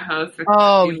O'Hara to host.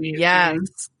 Oh, yes.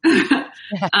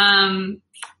 And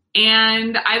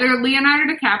either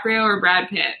Leonardo DiCaprio or Brad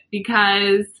Pitt,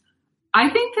 because I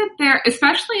think that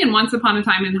especially in Once Upon a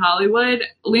Time in Hollywood,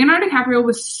 Leonardo DiCaprio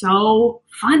was so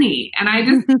funny. And I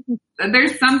just,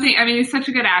 there's something, I mean, he's such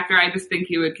a good actor. I just think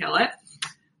he would kill it.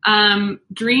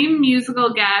 Dream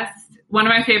musical guest. One of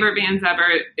my favorite bands ever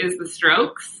is The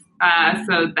Strokes.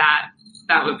 So that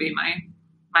would be my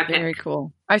pick. Very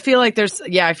cool. I feel like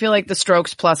The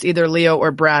Strokes plus either Leo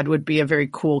or Brad would be a very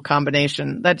cool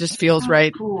combination. That just feels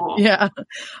right. Cool. Yeah.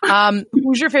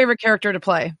 Who's your favorite character to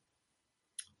play?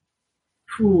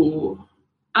 Ooh.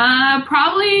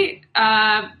 Probably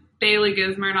Bailey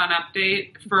Gizmert on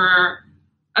Update for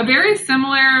a very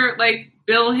similar, like,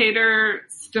 Bill Hader,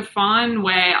 Stefan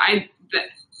way.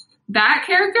 That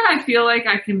character, I feel like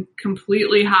I can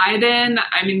completely hide in.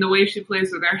 I mean, the way she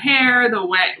plays with her hair, the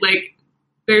way, like,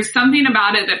 there's something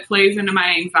about it that plays into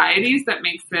my anxieties that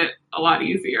makes it a lot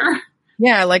easier.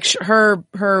 Yeah, like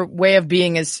her way of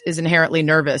being is inherently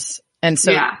nervous. And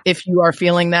so if you are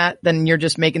feeling that, then you're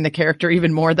just making the character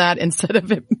even more that instead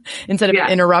of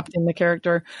interrupting the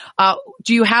character.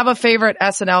 Do you have a favorite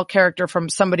SNL character from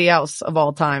somebody else of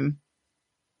all time?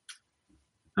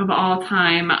 Of all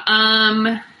time?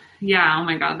 Yeah, oh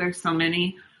my God, there's so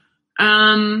many.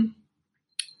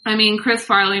 I mean, Chris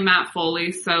Farley, Matt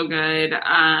Foley, so good.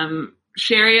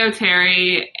 Sherry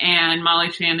O'Terry and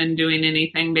Molly Shannon doing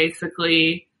anything,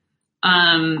 basically.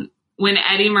 When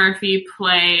Eddie Murphy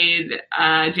played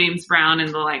James Brown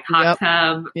in the, like, hot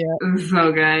tub, it was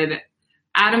so good.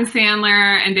 Adam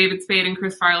Sandler and David Spade and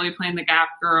Chris Farley playing the Gap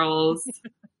Girls.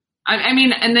 I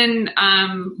mean, and then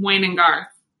Wayne and Garth.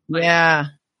 Like, yeah.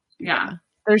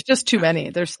 There's just too many.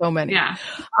 There's so many. Yeah.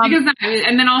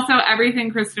 And then also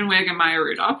everything Kristen Wiig and Maya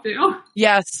Rudolph do.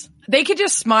 Yes. They could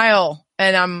just smile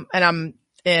and I'm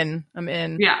in.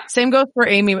 Yeah. Same goes for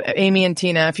Amy and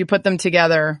Tina. If you put them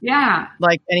together. Yeah.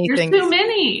 Like anything. There's too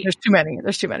many.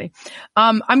 There's too many.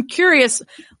 I'm curious.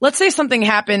 Let's say something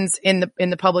happens in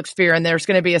the public sphere and there's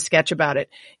going to be a sketch about it.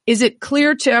 Is it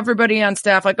clear to everybody on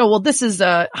staff, like, oh, well, this is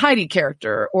a Heidi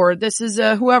character or this is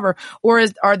a whoever, or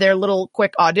are there little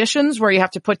quick auditions where you have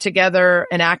to put together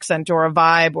an accent or a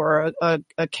vibe or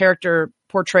a character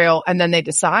portrayal and then they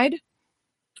decide?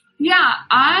 Yeah,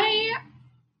 I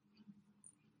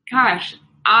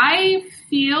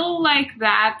feel like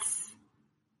that's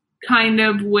kind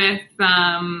of with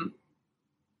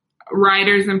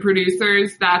writers and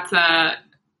producers. That's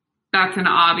an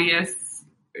obvious,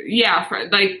 for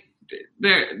like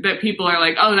that people are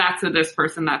like, oh, that's a this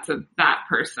person, that's a that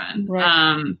person.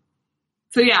 Right.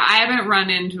 So yeah, I haven't run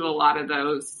into a lot of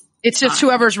those. It's just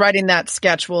whoever's writing that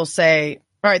sketch will say,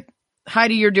 all right,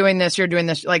 Heidi, you're doing this.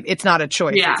 Like, it's not a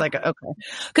choice. Yeah. It's like, okay.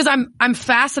 Cause I'm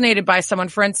fascinated by someone,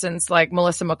 for instance, like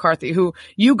Melissa McCarthy, who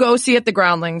you go see at the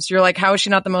Groundlings. You're like, how is she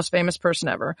not the most famous person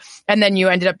ever? And then you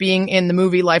ended up being in the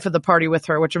movie Life of the Party with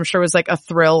her, which I'm sure was like a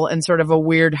thrill and sort of a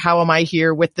weird, how am I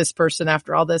here with this person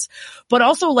after all this? But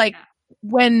also like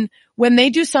when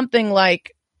they do something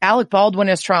like Alec Baldwin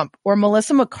as Trump or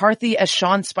Melissa McCarthy as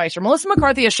Sean Spicer. Melissa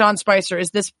McCarthy as Sean Spicer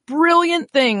is this brilliant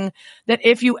thing that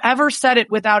if you ever said it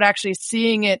without actually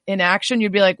seeing it in action,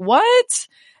 you'd be like, what?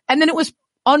 And then it was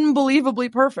unbelievably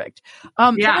perfect.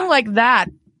 Something like that.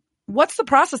 What's the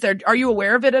process there? Are you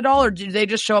aware of it at all? Or do they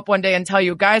just show up one day and tell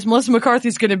you, guys, Melissa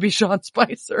McCarthy's going to be Sean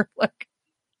Spicer? Like,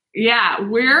 yeah,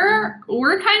 we're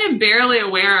kind of barely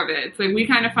aware of it. It's like we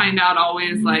kind of find out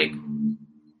always like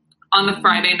on the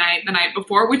Friday night, the night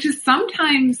before, which is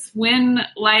sometimes when,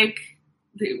 like,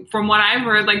 from what I've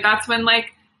heard, like, that's when,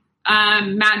 like,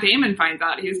 Matt Damon finds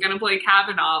out he's going to play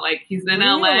Kavanaugh. Like, he's in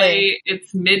LA,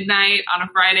 it's midnight on a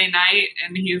Friday night,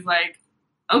 and he's like,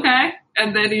 okay.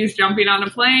 And then he's jumping on a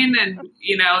plane, and,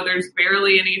 you know, there's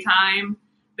barely any time.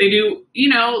 They do, you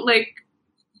know, like,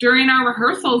 during our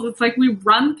rehearsals, it's like we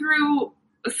run through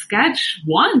a sketch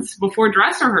once before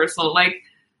dress rehearsal. Like,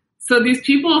 so these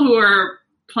people who are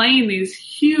playing these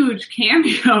huge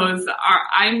cameos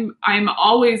I'm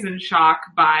always in shock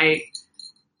by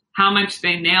how much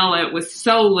they nail it with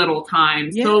so little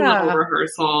time, so little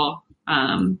rehearsal.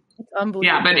 It's unbelievable.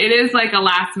 Yeah, but it is like a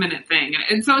last minute thing.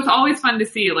 And so it's always fun to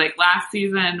see. Like last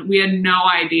season, we had no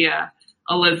idea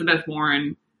Elizabeth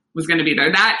Warren was going to be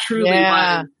there. That truly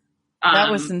was. That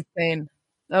was insane.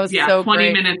 That was so 20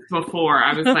 great. minutes before,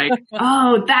 I was like,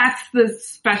 oh, that's the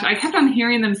special. I kept on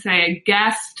hearing them say,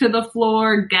 guest to the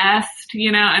floor, guest,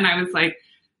 you know, and I was like,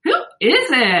 who is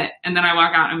it? And then I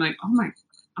walk out and I'm like, oh my.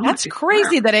 That's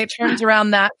crazy that it turns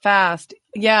around that fast.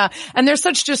 Yeah. And there's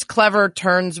such just clever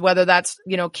turns, whether that's,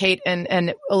 you know, Kate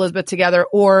and Elizabeth together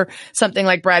or something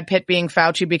like Brad Pitt being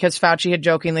Fauci because Fauci had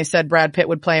jokingly said Brad Pitt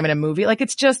would play him in a movie. Like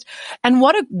it's just, and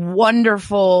what a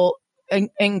wonderful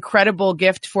incredible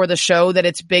gift for the show that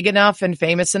it's big enough and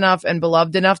famous enough and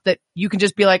beloved enough that you can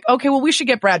just be like, okay, well, we should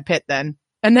get Brad Pitt then.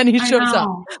 And then he shows up.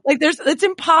 Like it's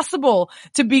impossible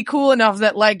to be cool enough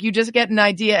that like you just get an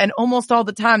idea and almost all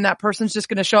the time that person's just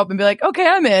going to show up and be like, okay,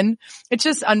 I'm in. It's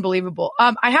just unbelievable.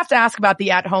 I have to ask about the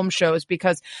at-home shows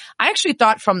because I actually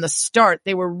thought from the start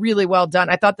they were really well done.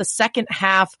 I thought the second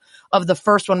half of the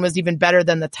first one was even better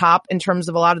than the top in terms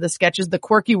of a lot of the sketches, the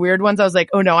quirky, weird ones. I was like,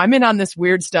 oh no, I'm in on this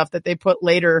weird stuff that they put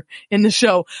later in the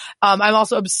show. I'm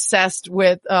also obsessed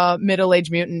with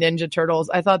Middle-Aged Mutant Ninja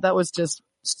Turtles. I thought that was just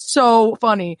so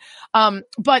funny.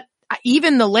 But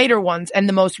even the later ones and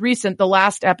the most recent, the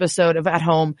last episode of At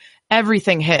Home,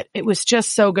 everything hit. It was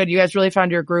just so good. You guys really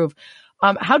found your groove.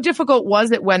 How difficult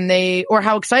was it or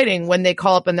how exciting when they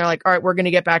call up and they're like, all right, we're going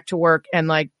to get back to work. And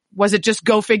like, was it just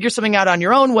go figure something out on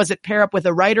your own? Was it pair up with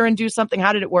a writer and do something?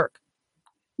 How did it work?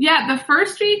 Yeah, the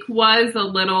first week was a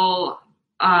little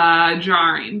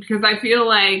jarring because I feel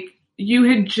like you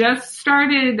had just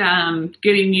started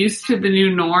getting used to the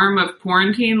new norm of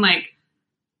quarantine. Like,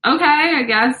 okay, I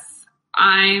guess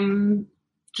I'm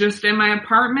just in my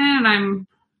apartment.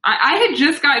 I had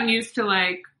just gotten used to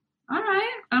like, all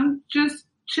right, I'm just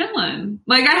chilling.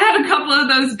 Like I had a couple of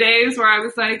those days where I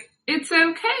was like, it's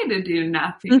okay to do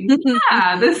nothing.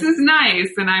 Yeah, this is nice.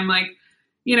 And I'm like,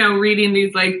 reading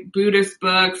these like Buddhist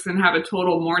books and have a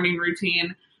total morning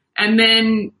routine. And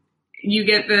then you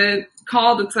get the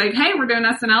call that's like, hey, we're doing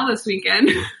SNL this weekend.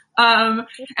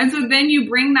 And so then you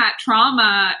bring that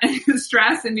trauma and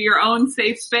stress into your own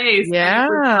safe space.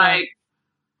 Yeah.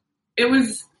 It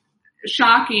was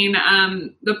shocking.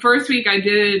 The first week I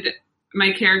did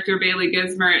my character Bailey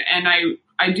Gismert, and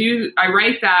I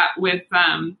write that with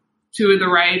two of the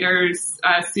writers,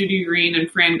 Sudie Green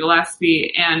and Fran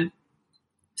Gillespie. And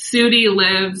Sudie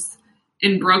lives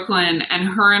in Brooklyn, and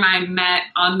her and I met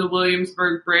on the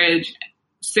Williamsburg Bridge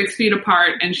 6 feet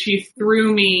apart, and she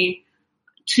threw me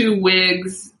 2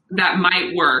 wigs that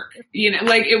might work.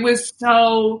 Like it was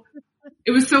so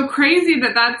crazy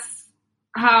that that's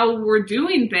how we're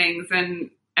doing things, and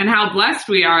how blessed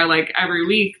we are, like every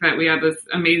week that we have this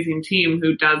amazing team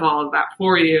who does all of that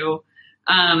for you.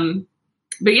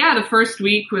 But yeah, the first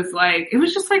week was like, it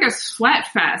was just like a sweat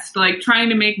fest, like trying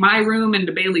to make my room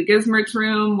into Bailey Gismert's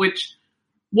room, which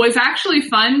was actually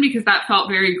fun because that felt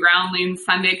very Groundlings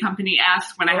Sunday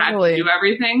Company-esque when I had to do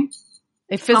everything.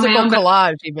 A physical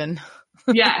collage even.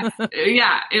 Yes.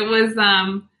 Yeah.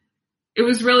 It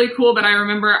was really cool, but I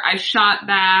remember I shot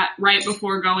that right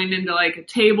before going into like a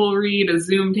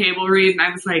Zoom table read, and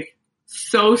I was like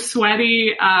so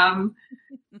sweaty. And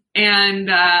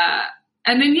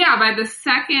then yeah, by the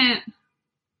second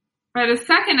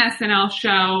SNL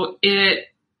show, it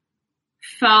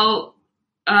felt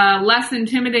less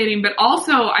intimidating, but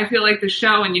also I feel like the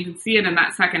show, and you can see it in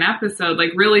that second episode, like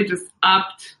really just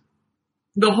upped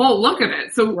the whole look of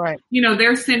it. So, right.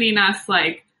 They're sending us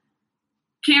like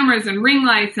cameras and ring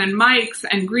lights and mics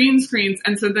and green screens.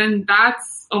 And so then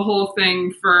that's a whole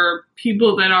thing for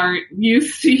people that aren't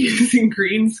used to using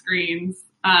green screens.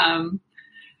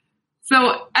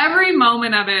 So every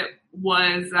moment of it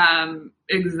was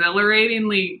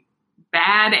exhilaratingly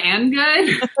bad and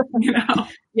good,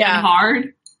 yeah. And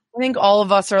hard. I think all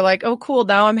of us are like, oh, cool.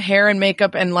 Now I'm hair and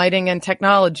makeup and lighting and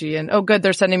technology. And oh, good.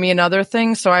 They're sending me another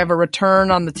thing. So I have a return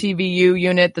on the TVU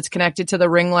unit that's connected to the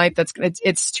ring light.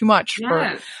 It's too much.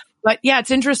 Yes. But yeah, it's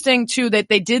interesting too that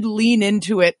they did lean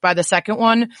into it by the second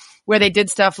one where they did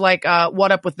stuff like,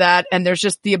 what up with that? And there's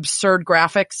just the absurd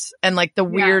graphics and like the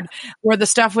weird, or the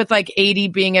stuff with like 80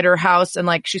 being at her house and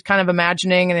like she's kind of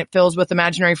imagining and it fills with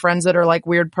imaginary friends that are like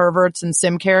weird perverts and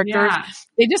sim characters. Yeah.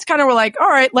 They just kind of were like, all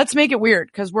right, let's make it weird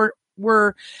because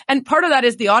and part of that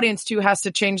is the audience too has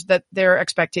to change their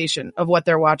expectation of what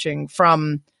they're watching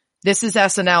from this is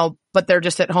SNL, but they're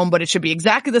just at home, but it should be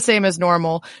exactly the same as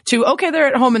normal to, okay, they're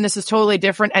at home and this is totally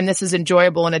different and this is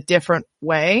enjoyable in a different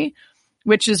way,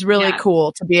 which is really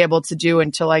cool to be able to do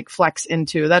and to like flex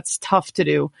into. That's tough to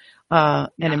do,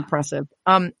 and impressive.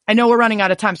 I know we're running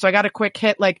out of time, so I got a quick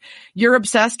hit. Like you're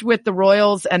obsessed with the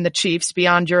Royals and the Chiefs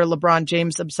beyond your LeBron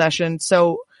James obsession.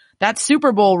 So that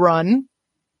Super Bowl run,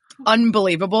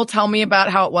 unbelievable. Tell me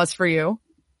about how it was for you.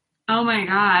 Oh my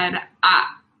God.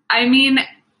 I mean,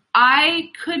 I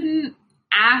couldn't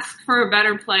ask for a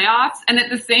better playoffs and at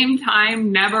the same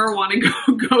time never want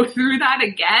to go through that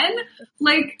again.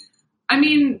 Like, I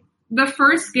mean, the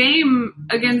first game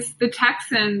against the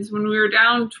Texans when we were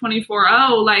down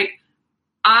 24-0, like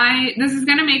this is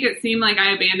going to make it seem like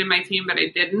I abandoned my team, but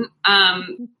I didn't.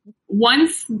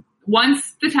 Once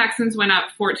the Texans went up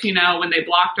 14-0 when they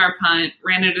blocked our punt,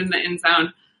 ran it in the end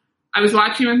zone, I was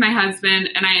watching with my husband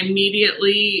and I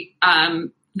immediately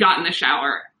got in the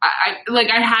shower.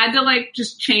 I had to like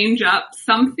just change up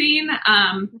something.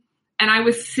 And I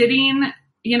was sitting,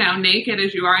 naked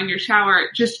as you are in your shower,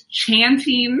 just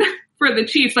chanting for the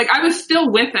Chiefs. Like I was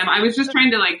still with him. I was just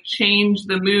trying to like change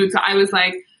the mood. So I was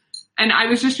like, and I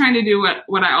was just trying to do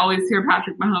what I always hear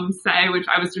Patrick Mahomes say, which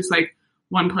I was just like,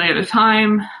 one play at a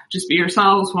time, just be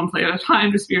yourselves, one play at a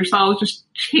time, just be yourselves, just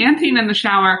chanting in the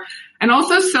shower. And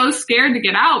also so scared to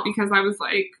get out because I was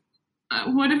like,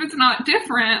 what if it's not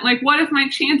different? Like, what if my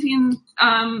chanting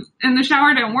in the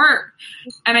shower didn't work?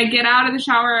 And I get out of the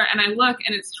shower and I look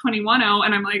and it's 21-0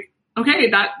 and I'm like, okay,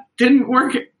 that didn't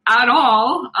work at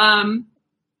all. And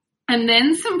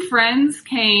then some friends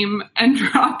came and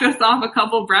dropped us off a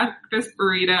couple breakfast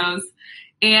burritos,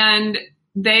 and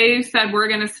they said, we're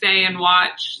going to stay and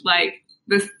watch like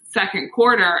the second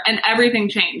quarter, and everything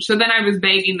changed. So then I was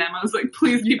begging them. I was like,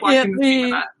 please keep watching this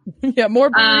game with us. Yeah, more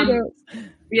burritos.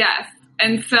 Yes.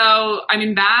 And so, I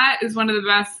mean, that is one of the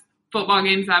best football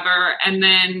games ever. And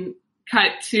then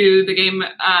cut to the game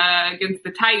against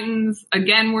the Titans.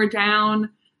 Again, we're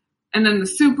down. And then the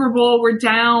Super Bowl, we're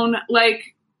down.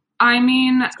 Like, I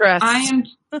mean, Stress.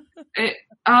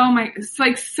 It's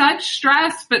like such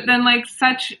stress, but then like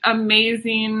such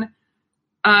amazing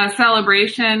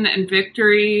celebration and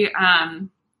victory.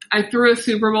 I threw a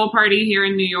Super Bowl party here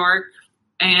in New York,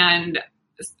 and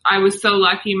I was so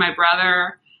lucky. My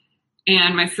brother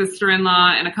and my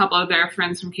sister-in-law and a couple of their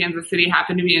friends from Kansas City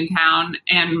happened to be in town,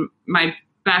 and my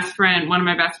best friend, one of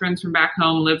my best friends from back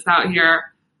home, lives out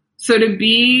here. So to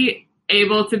be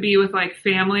able to be with like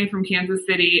family from Kansas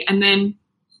City, and then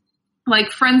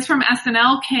like friends from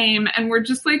SNL came and were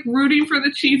just like rooting for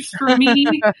the Chiefs for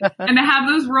me, and to have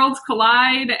those worlds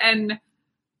collide. And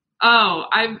now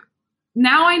I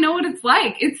know what it's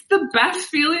like. It's the best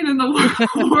feeling in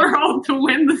the world to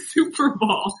win the Super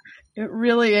Bowl. It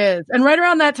really is. And right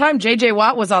around that time, JJ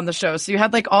Watt was on the show. So you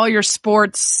had like all your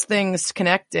sports things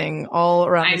connecting all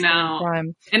around the same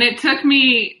time. And it took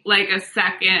me like a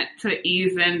second to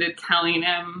ease into telling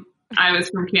him I was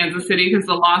from Kansas City because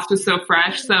the loss was so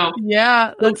fresh. So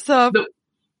yeah, that's tough.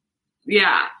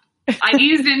 Yeah. I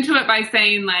eased into it by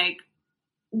saying like,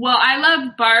 well, I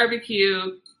love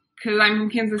barbecue because I'm from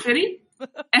Kansas City.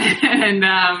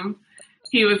 And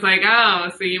he was like, oh,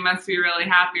 so you must be really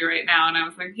happy right now. And I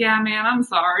was like, yeah, man, I'm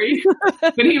sorry.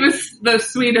 But he was the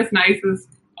sweetest, nicest,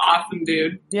 awesome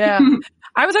dude. Yeah.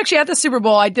 I was actually at the Super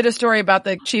Bowl. I did a story about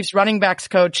the Chiefs running backs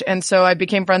coach. And so I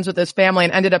became friends with his family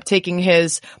and ended up taking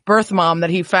his birth mom that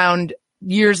he found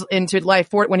years into life.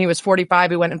 When he was 45,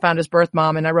 he went and found his birth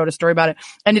mom, and I wrote a story about it.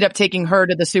 Ended up taking her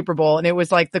to the Super Bowl, and it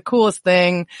was like the coolest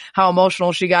thing, how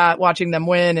emotional she got watching them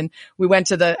win. And we went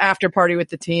to the after party with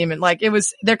the team, and like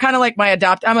they're kind of like my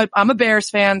I'm a Bears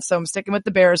fan, so I'm sticking with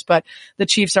the Bears, but the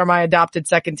Chiefs are my adopted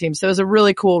second team. So it was a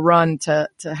really cool run to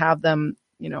have them,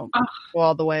 go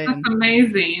all the way. That's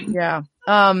amazing. Yeah.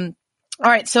 All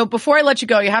right. So before I let you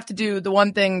go, you have to do the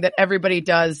one thing that everybody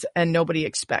does and nobody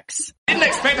expects. Didn't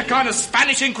expect a kind of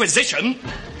Spanish Inquisition.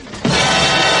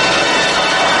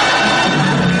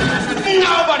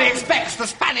 Nobody expects the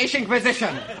Spanish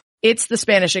Inquisition. It's the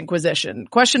Spanish Inquisition.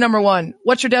 Question number 1.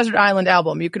 What's your desert island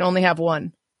album? You can only have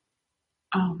one.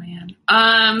 Oh man.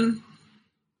 I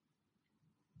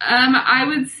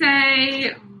would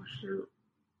say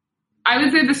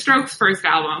the Strokes' first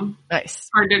album. Nice.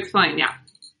 Hard to explain. Yeah.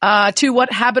 2,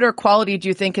 what habit or quality do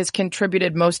you think has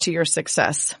contributed most to your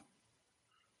success?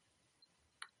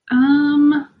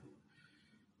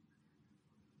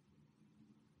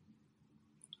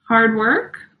 Hard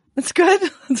work. That's good.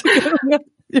 That's a good one.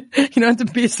 You don't have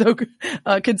to be so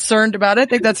concerned about it. I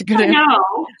think that's a good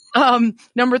answer.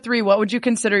 Number 3, what would you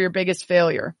consider your biggest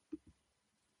failure?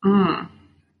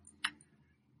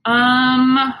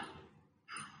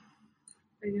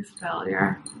 Biggest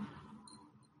failure.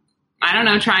 I don't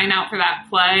know, trying out for that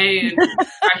play in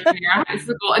freshman year of high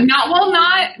school. And not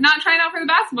trying out for the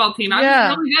basketball team. I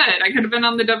was really good. I could have been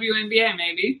on the WNBA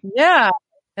maybe. Yeah.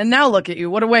 And now look at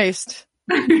you. What a waste.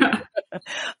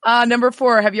 Number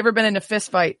 4, have you ever been in a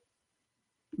fist fight?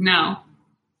 No.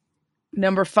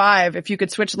 Number 5, if you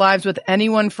could switch lives with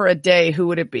anyone for a day, who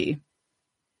would it be?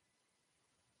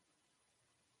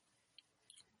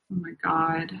 Oh my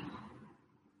God.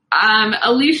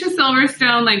 Alicia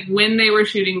Silverstone, like when they were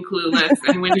shooting Clueless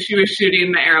and when she was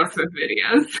shooting the Aerosmith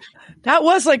videos. That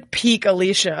was like peak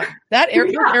Alicia. That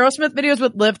Aerosmith videos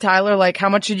with Liv Tyler, like how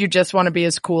much did you just want to be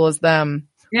as cool as them?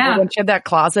 Yeah. Or when she had that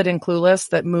closet in Clueless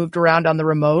that moved around on the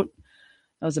remote.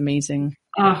 That was amazing.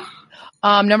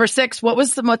 Number 6,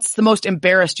 what's the most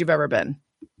embarrassed you've ever been?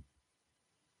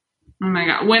 Oh my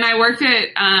God. When I worked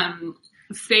at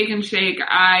Steak and Shake,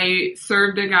 I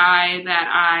served a guy that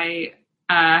I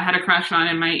had a crush on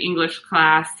in my English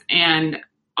class and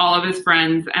all of his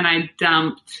friends, and I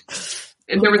dumped.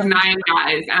 There was 9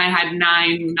 guys, and I had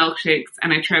 9 milkshakes,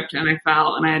 and I tripped and I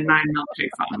fell, and I had 9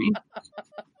 milkshakes on me.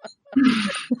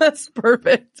 That's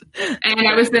perfect. And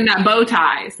I was in that bow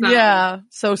tie. So. Yeah,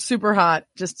 so super hot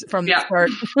just from the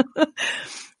start.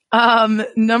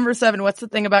 Number 7, what's the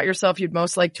thing about yourself you'd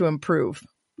most like to improve?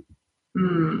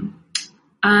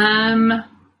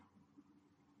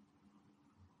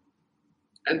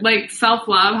 Like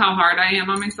self-love, how hard I am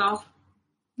on myself.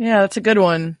 Yeah, that's a good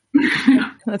one.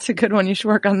 That's a good one. You should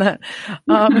work on that.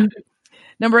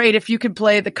 Number 8, if you could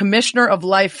play the commissioner of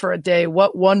life for a day,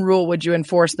 what one rule would you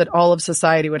enforce that all of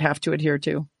society would have to adhere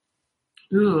to?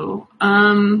 Ooh.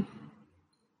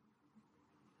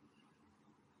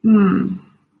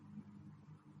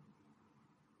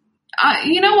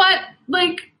 You know what?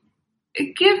 Like,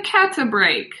 give cats a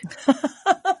break.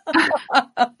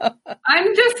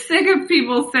 I'm just sick of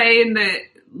people saying that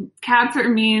cats are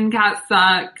mean, cats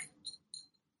suck.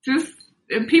 Just,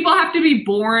 people have to be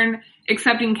born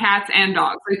accepting cats and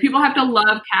dogs. Like, people have to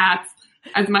love cats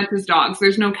as much as dogs.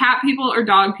 There's no cat people or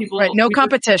dog people. Right, no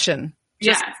competition.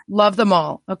 Just yes. love them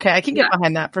all. Okay, I can get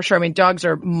behind that for sure. I mean, dogs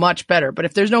are much better, but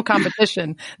if there's no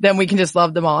competition, then we can just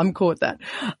love them all. I'm cool with that.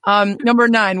 Number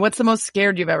 9, what's the most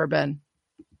scared you've ever been?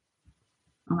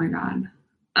 Oh my God.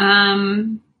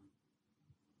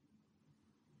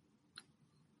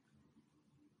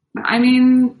 I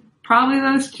mean, probably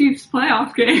those Chiefs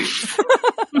playoff games.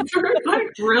 Like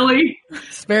really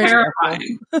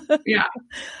terrifying. Yeah.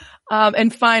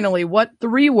 And finally, what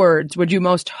 3 words would you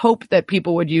most hope that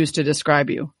people would use to describe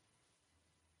you?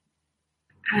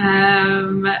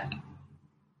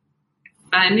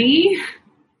 Funny.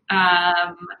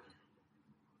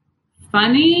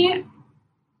 Funny.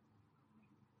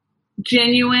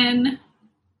 Genuine.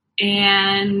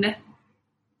 And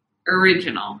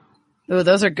original. Oh,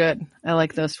 those are good. I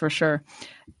like those for sure.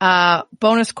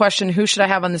 Bonus question. Who should I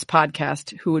have on this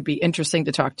podcast who would be interesting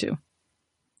to talk to?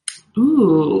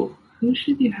 Ooh, who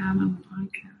should you have on the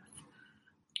podcast?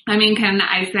 I mean, can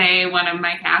I say one of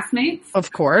my castmates?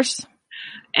 Of course.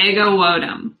 Ego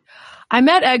Wodum. I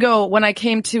met Ego when I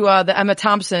came to the Emma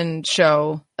Thompson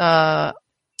show. And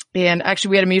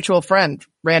actually we had a mutual friend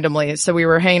randomly. So we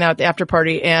were hanging out at the after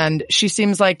party and she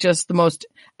seems like just the most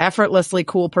effortlessly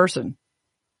cool person.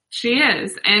 She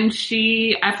is. And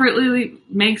she effortlessly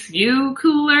makes you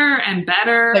cooler and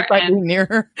better. Like by being near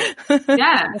her.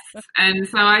 Yes. And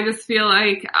so I just feel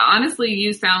like, honestly,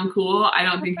 you sound cool. I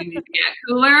don't think you need to get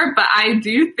cooler, but I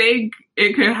do think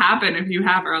it could happen if you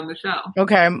have her on the show.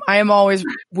 Okay. I am always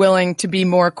willing to be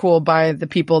more cool by the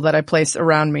people that I place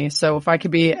around me. So if I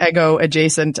could be Ego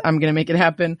adjacent, I'm going to make it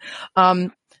happen. All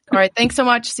right. Thanks so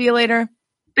much. See you later.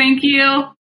 Thank you.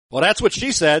 Well, that's what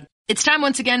she said. It's time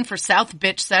once again for South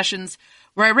Bitch Sessions,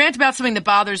 where I rant about something that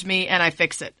bothers me and I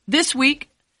fix it. This week,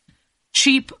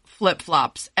 cheap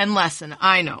flip-flops and lesson.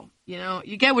 I know,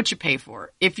 you get what you pay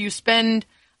for. If you spend,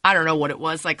 I don't know what it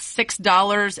was, like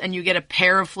 $6 and you get a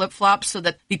pair of flip-flops so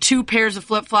that the 2 pairs of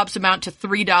flip-flops amount to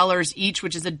 $3 each,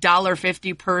 which is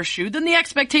 $1.50 per shoe, then the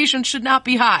expectation should not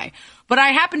be high. But I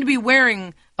happen to be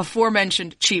wearing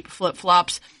aforementioned cheap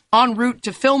flip-flops en route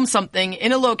to film something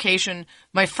in a location,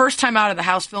 my first time out of the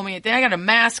house filming it. I got a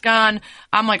mask on.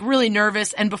 I'm like really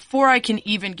nervous. And before I can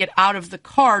even get out of the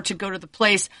car to go to the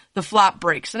place, the flop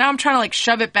breaks. So now I'm trying to like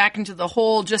shove it back into the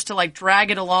hole just to like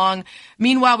drag it along.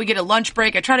 Meanwhile, we get a lunch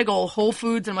break. I try to go Whole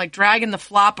Foods and I'm like dragging the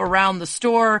flop around the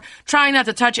store, trying not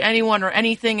to touch anyone or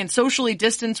anything and socially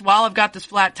distance while I've got this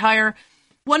flat tire.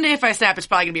 One day if I snap, it's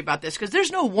probably going to be about this because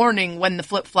there's no warning when the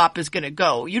flip-flop is going to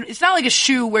go. It's not like a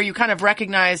shoe where you kind of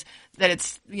recognize that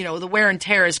it's, the wear and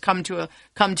tear has come to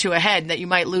a head and that you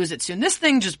might lose it soon. This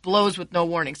thing just blows with no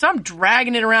warning. So I'm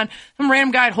dragging it around. Some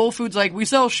random guy at Whole Foods like, we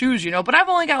sell shoes, but I've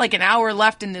only got like an hour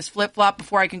left in this flip-flop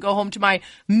before I can go home to my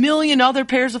million other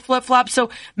pairs of flip-flops. So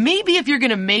maybe if you're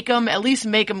going to make them, at least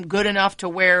make them good enough to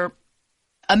wear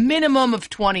a minimum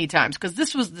of 20 times because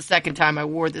this was the second time I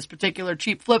wore this particular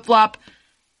cheap flip-flop.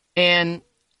 And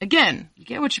again, you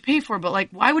get what you pay for, but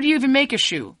like, why would you even make a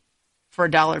shoe for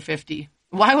 $1.50?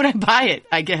 Why would I buy it?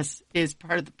 I guess is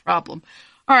part of the problem.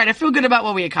 All right. I feel good about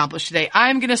what we accomplished today.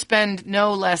 I'm going to spend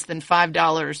no less than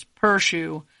 $5 per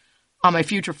shoe on my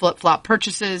future flip-flop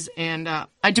purchases. And,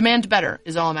 I demand better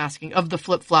is all I'm asking of the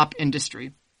flip-flop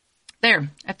industry. There.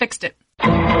 I fixed it.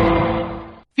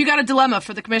 If you got a dilemma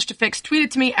for the commish to fix, tweet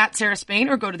it to me at Sarah Spain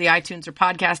or go to the iTunes or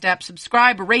podcast app,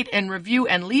 subscribe, rate, and review,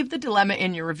 and leave the dilemma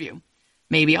in your review.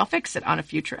 Maybe I'll fix it on a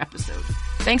future episode.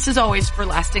 Thanks as always for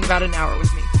lasting about an hour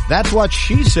with me. That's what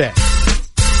she said.